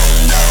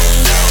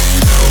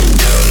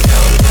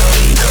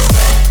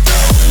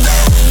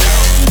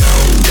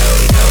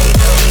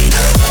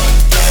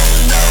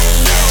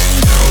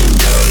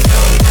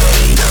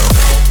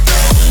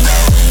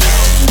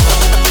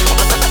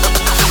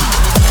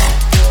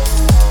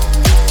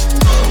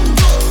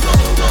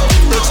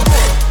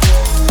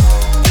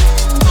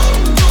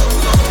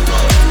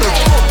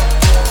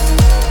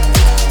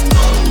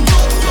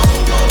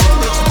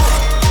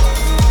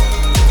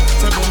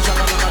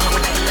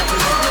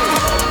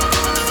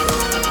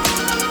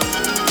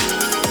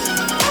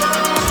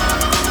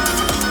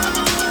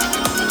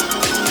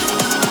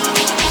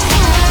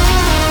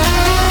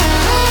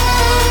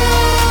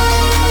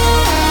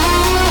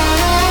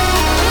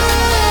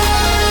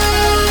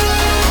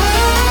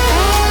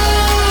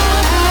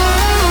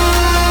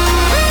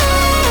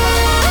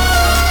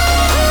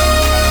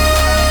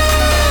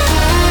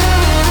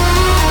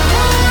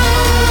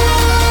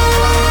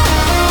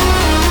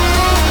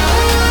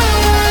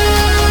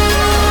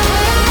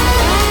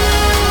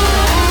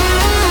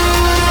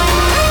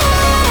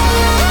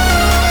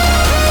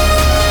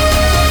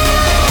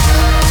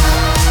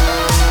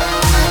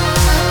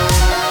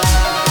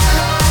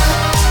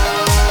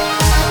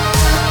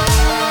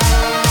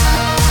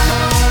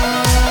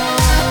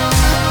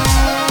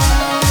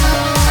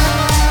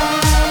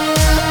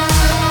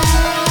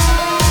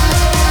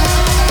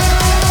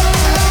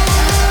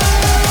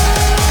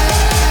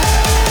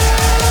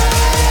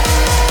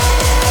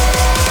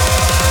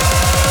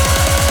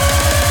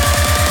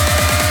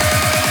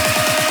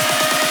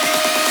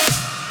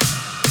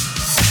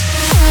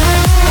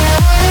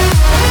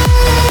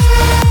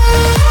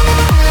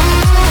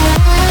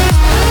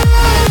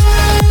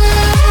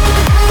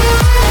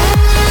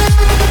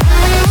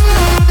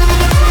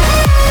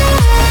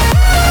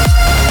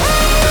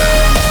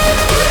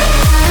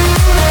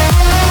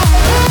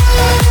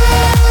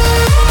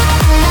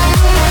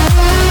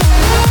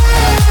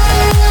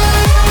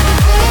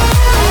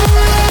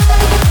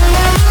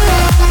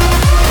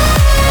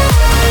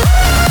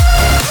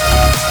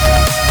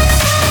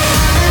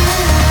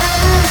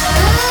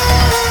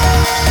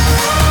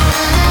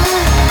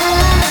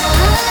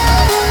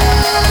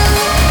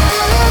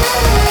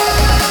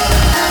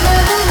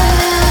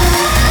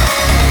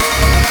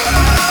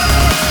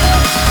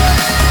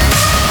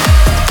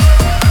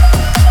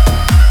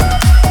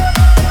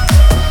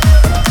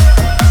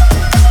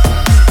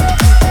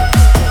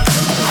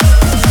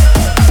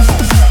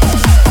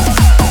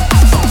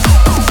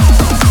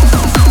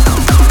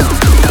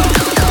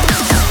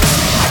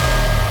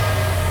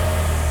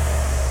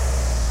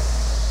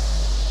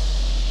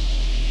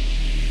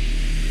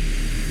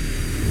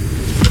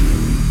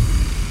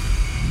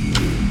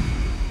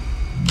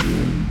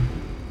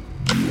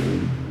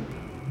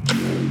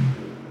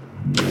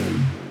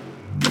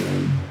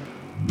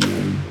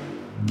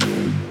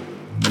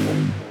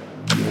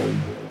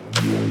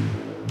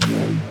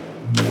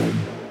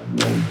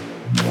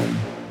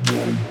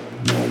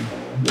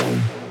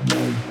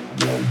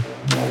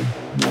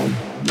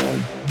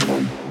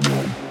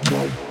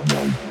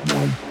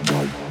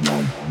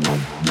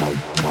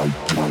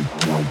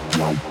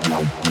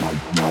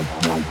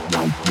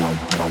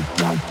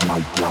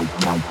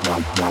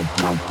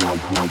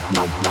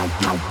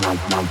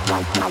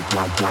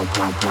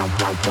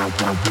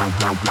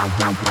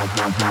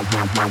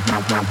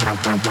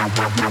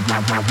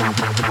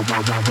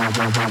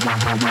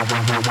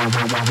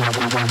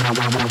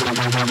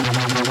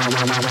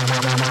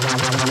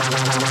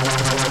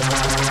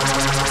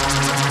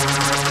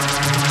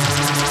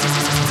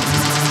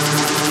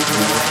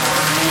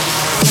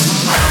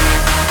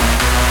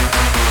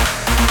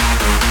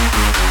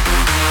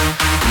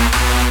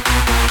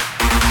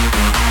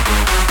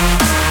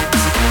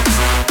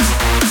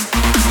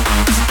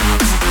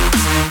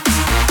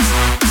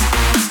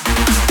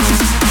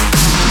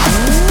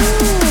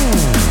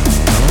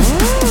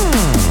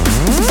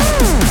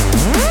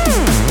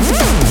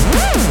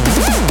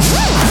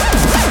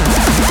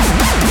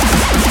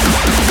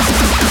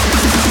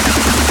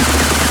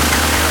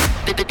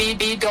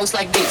 Goes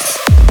like this.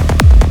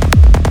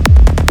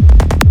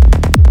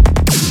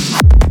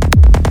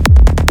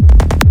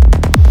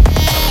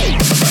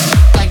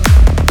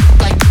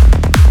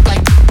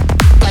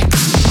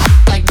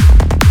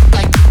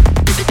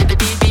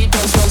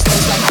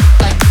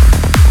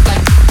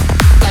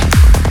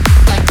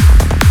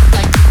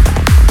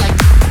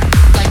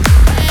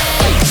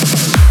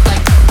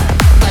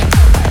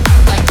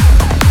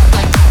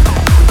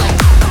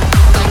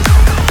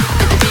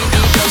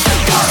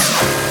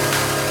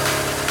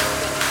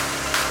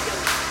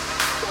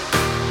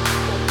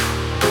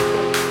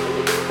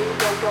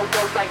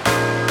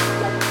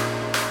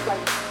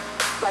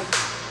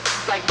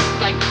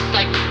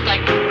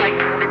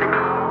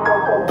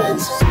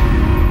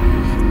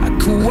 I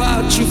could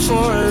watch you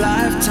for a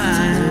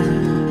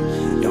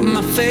lifetime. You're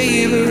my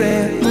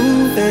favorite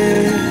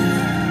movie.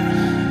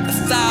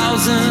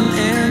 1,000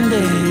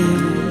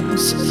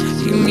 endings.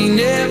 You mean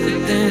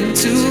everything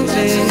to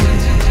me.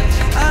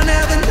 I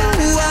never know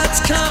what's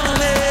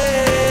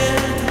coming.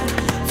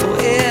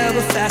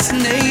 Forever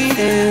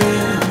fascinated.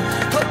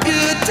 Hope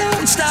you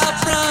don't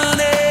stop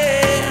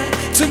running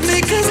to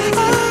me, 'cause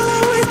I'll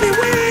always be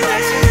waiting.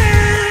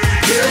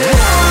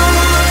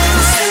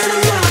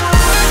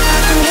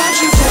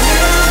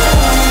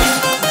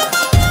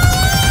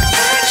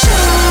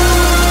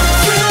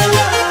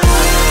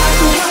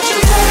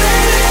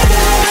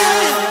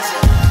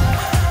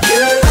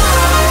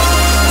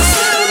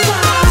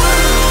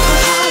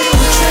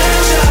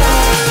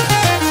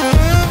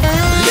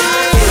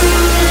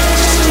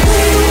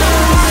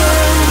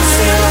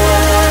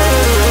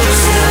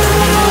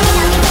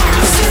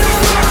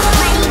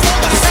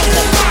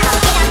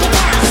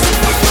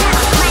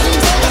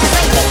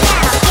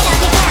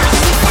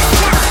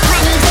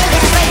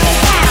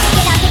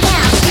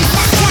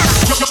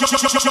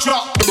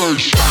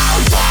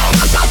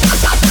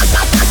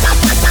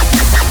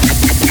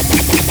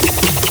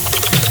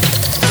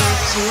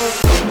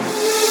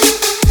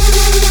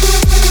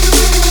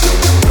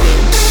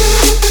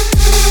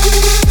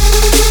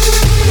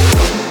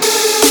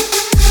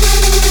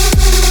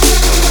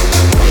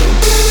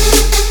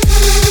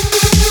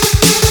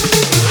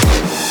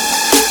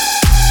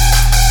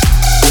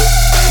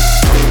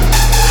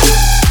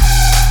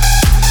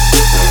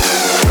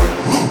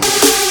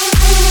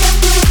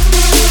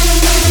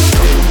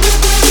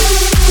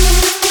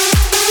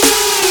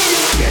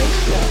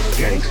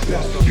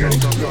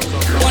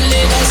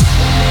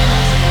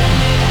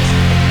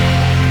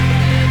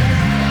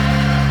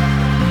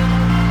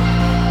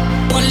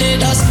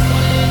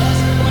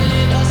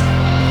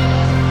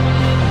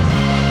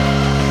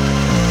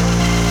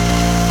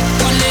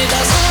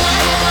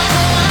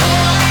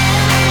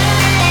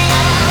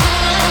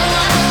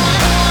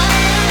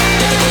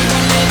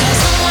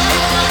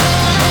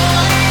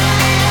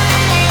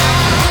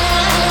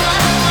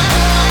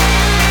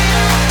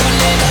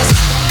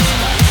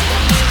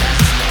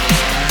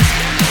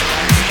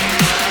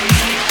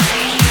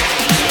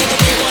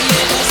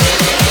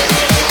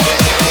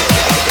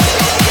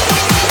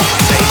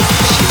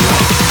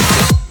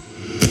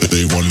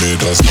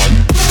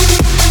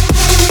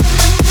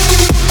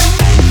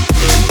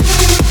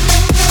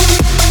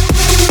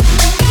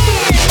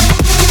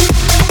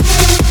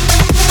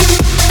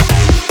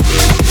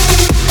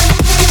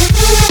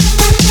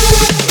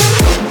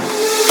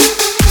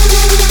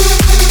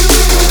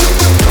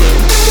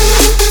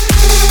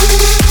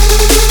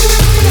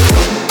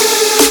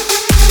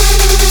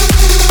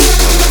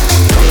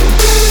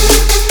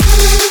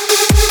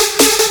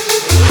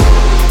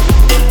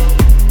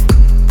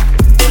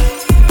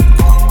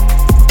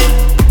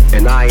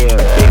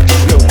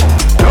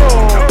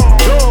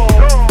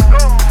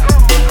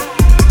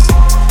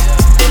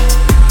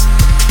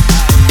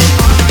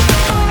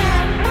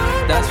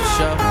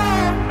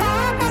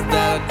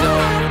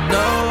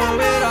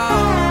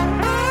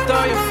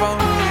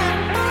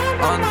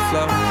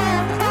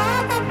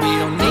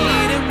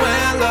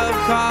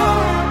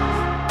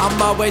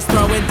 Always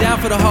throwing down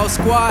for the whole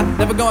squad.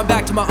 Never going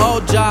back to my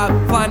old job.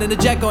 Flying in a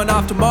jet going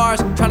off to Mars.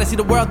 Trying to see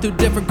the world through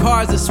different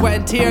cars. The sweat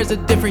and tears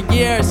of different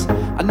years.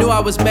 I knew I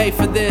was made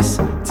for this.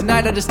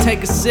 Tonight I just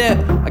take a sip.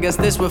 I guess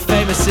this what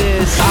famous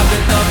is. I've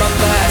been on my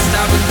last,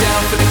 I've been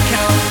down for the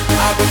count.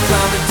 I I've been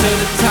climbing to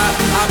the top,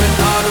 I've been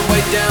all the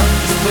way down.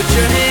 So put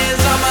your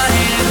hands on my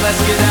hand, let's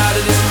get out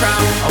of this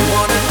crowd. I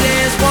wanna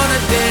dance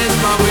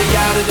my way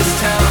out of this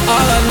town.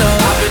 All I know,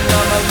 I've been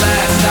on my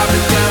last, I've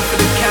been down for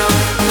the count.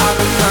 I've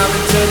been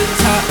climbing to the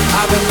top,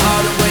 I've been all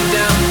the way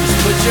down. So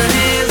put your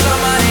hands on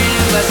my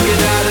hand, let's get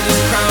out of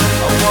this crowd.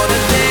 I wanna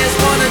dance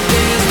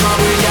my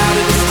way out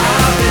of this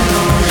town. I've been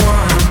on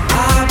one,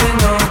 I've been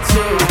on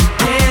two,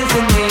 hands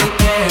in the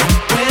air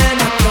when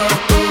I come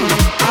through.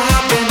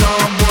 I've been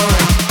on one,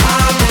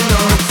 I've been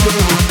on two,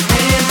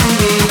 hands in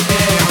the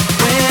air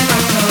when I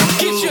come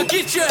through.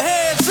 Get your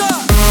hands up.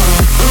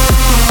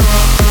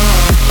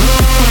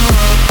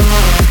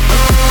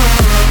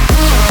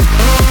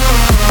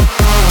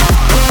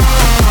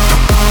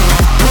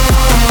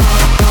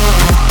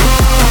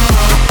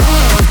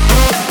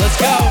 Let's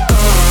go.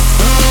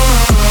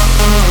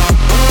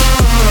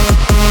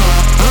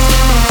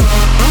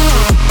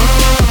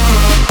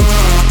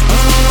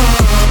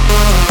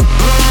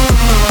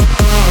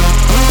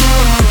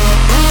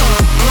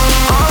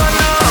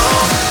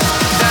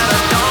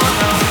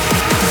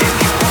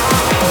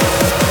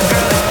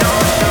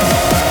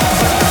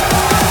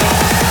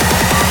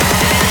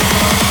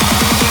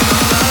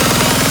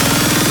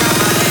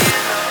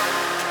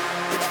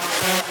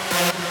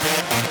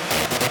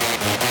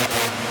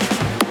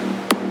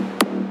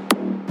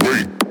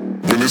 Wait,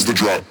 when is the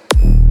drop?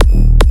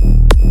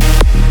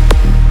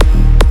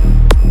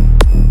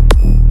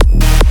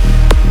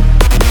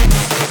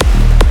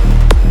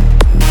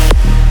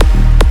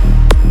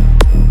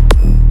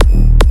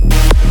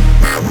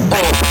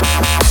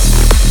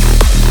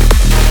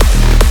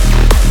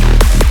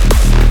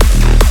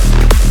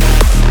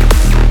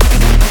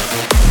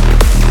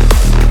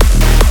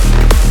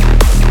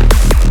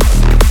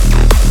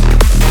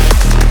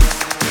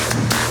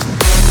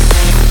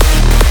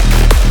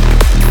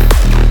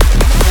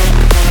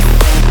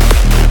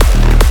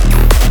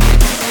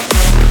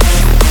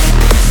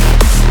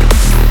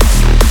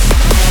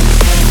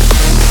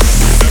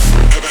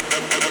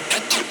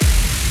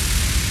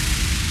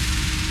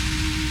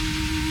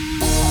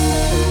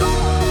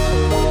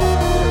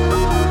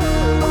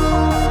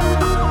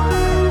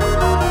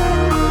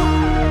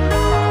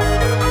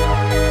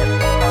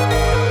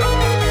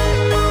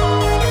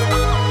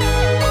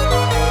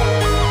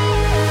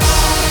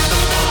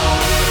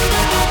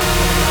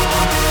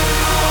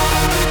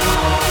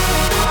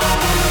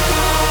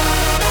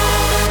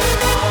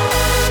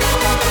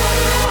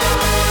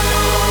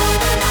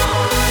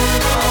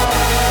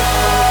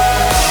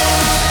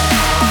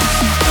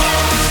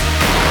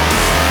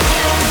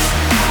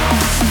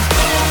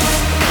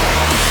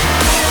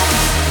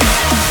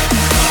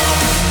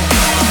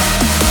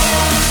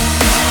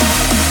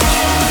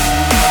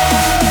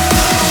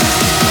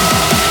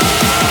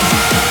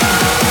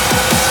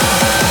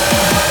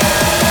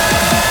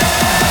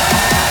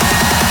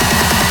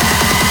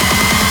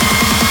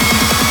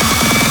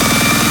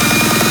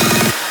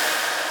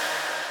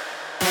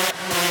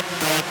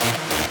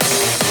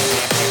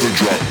 The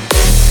drop.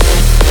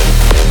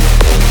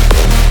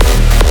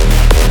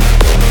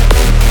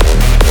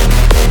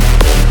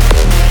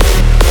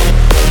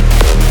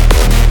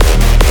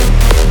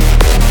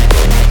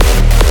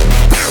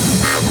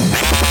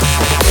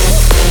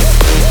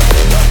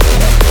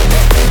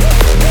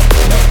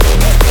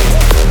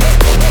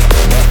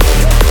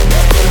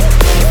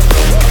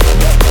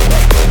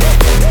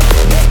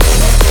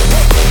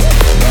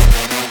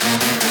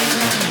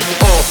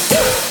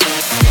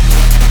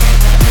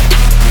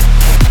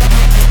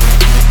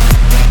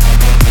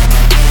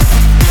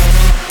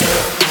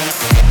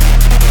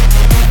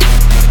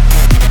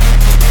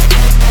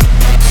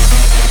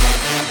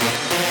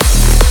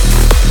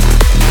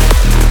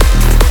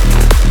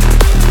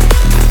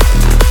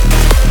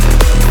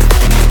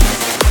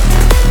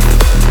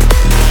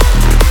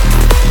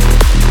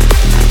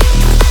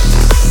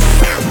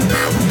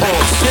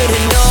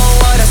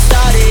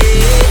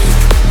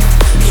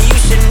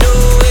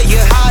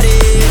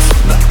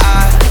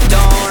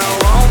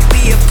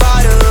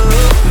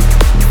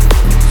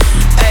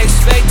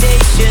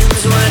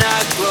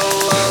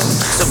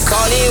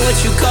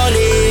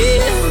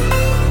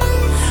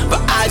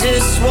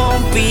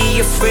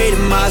 Afraid of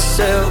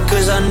myself,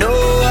 cause I know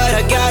what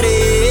I got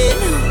it.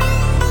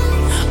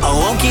 I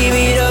won't give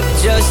it up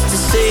just to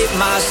save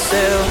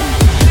myself.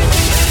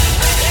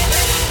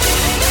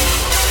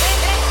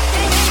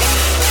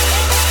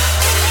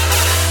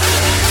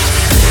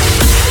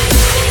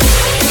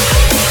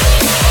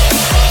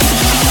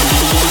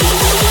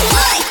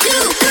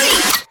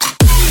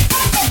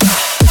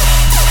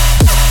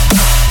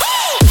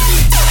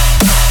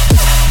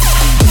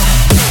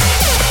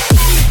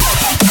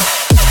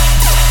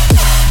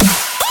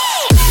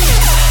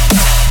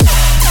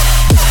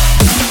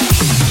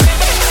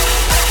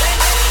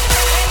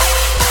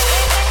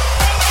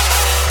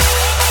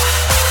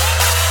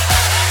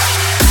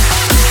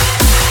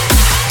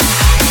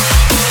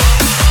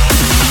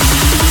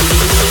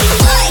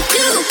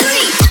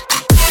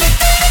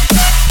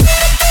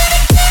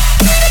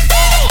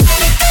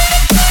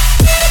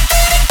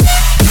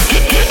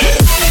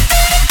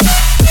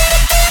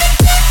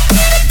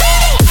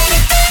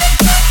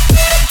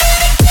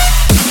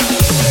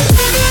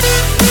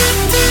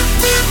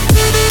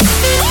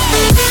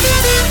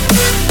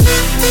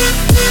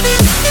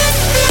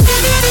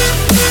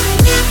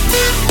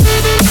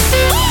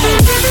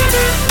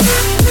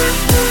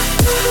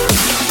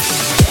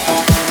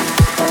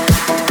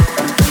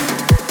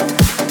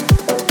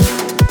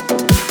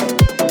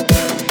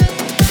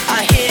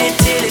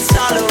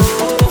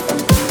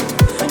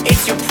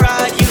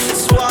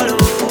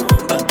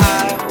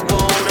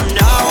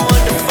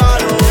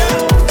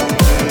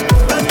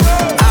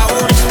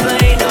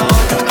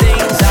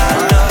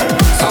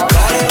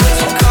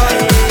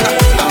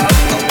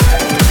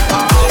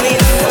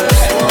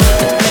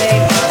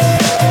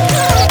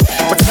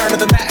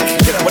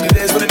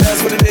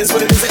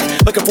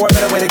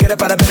 get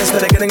up out of bed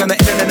instead of getting on the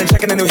internet and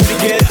checking a new hit to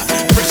get up.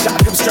 First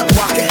shot, come strut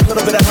walking. A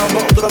little bit of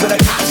humble, a little bit of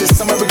cautious.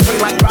 Somewhere between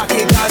like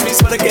Rocky and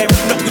Cosby's for the game.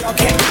 No, y'all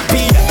can't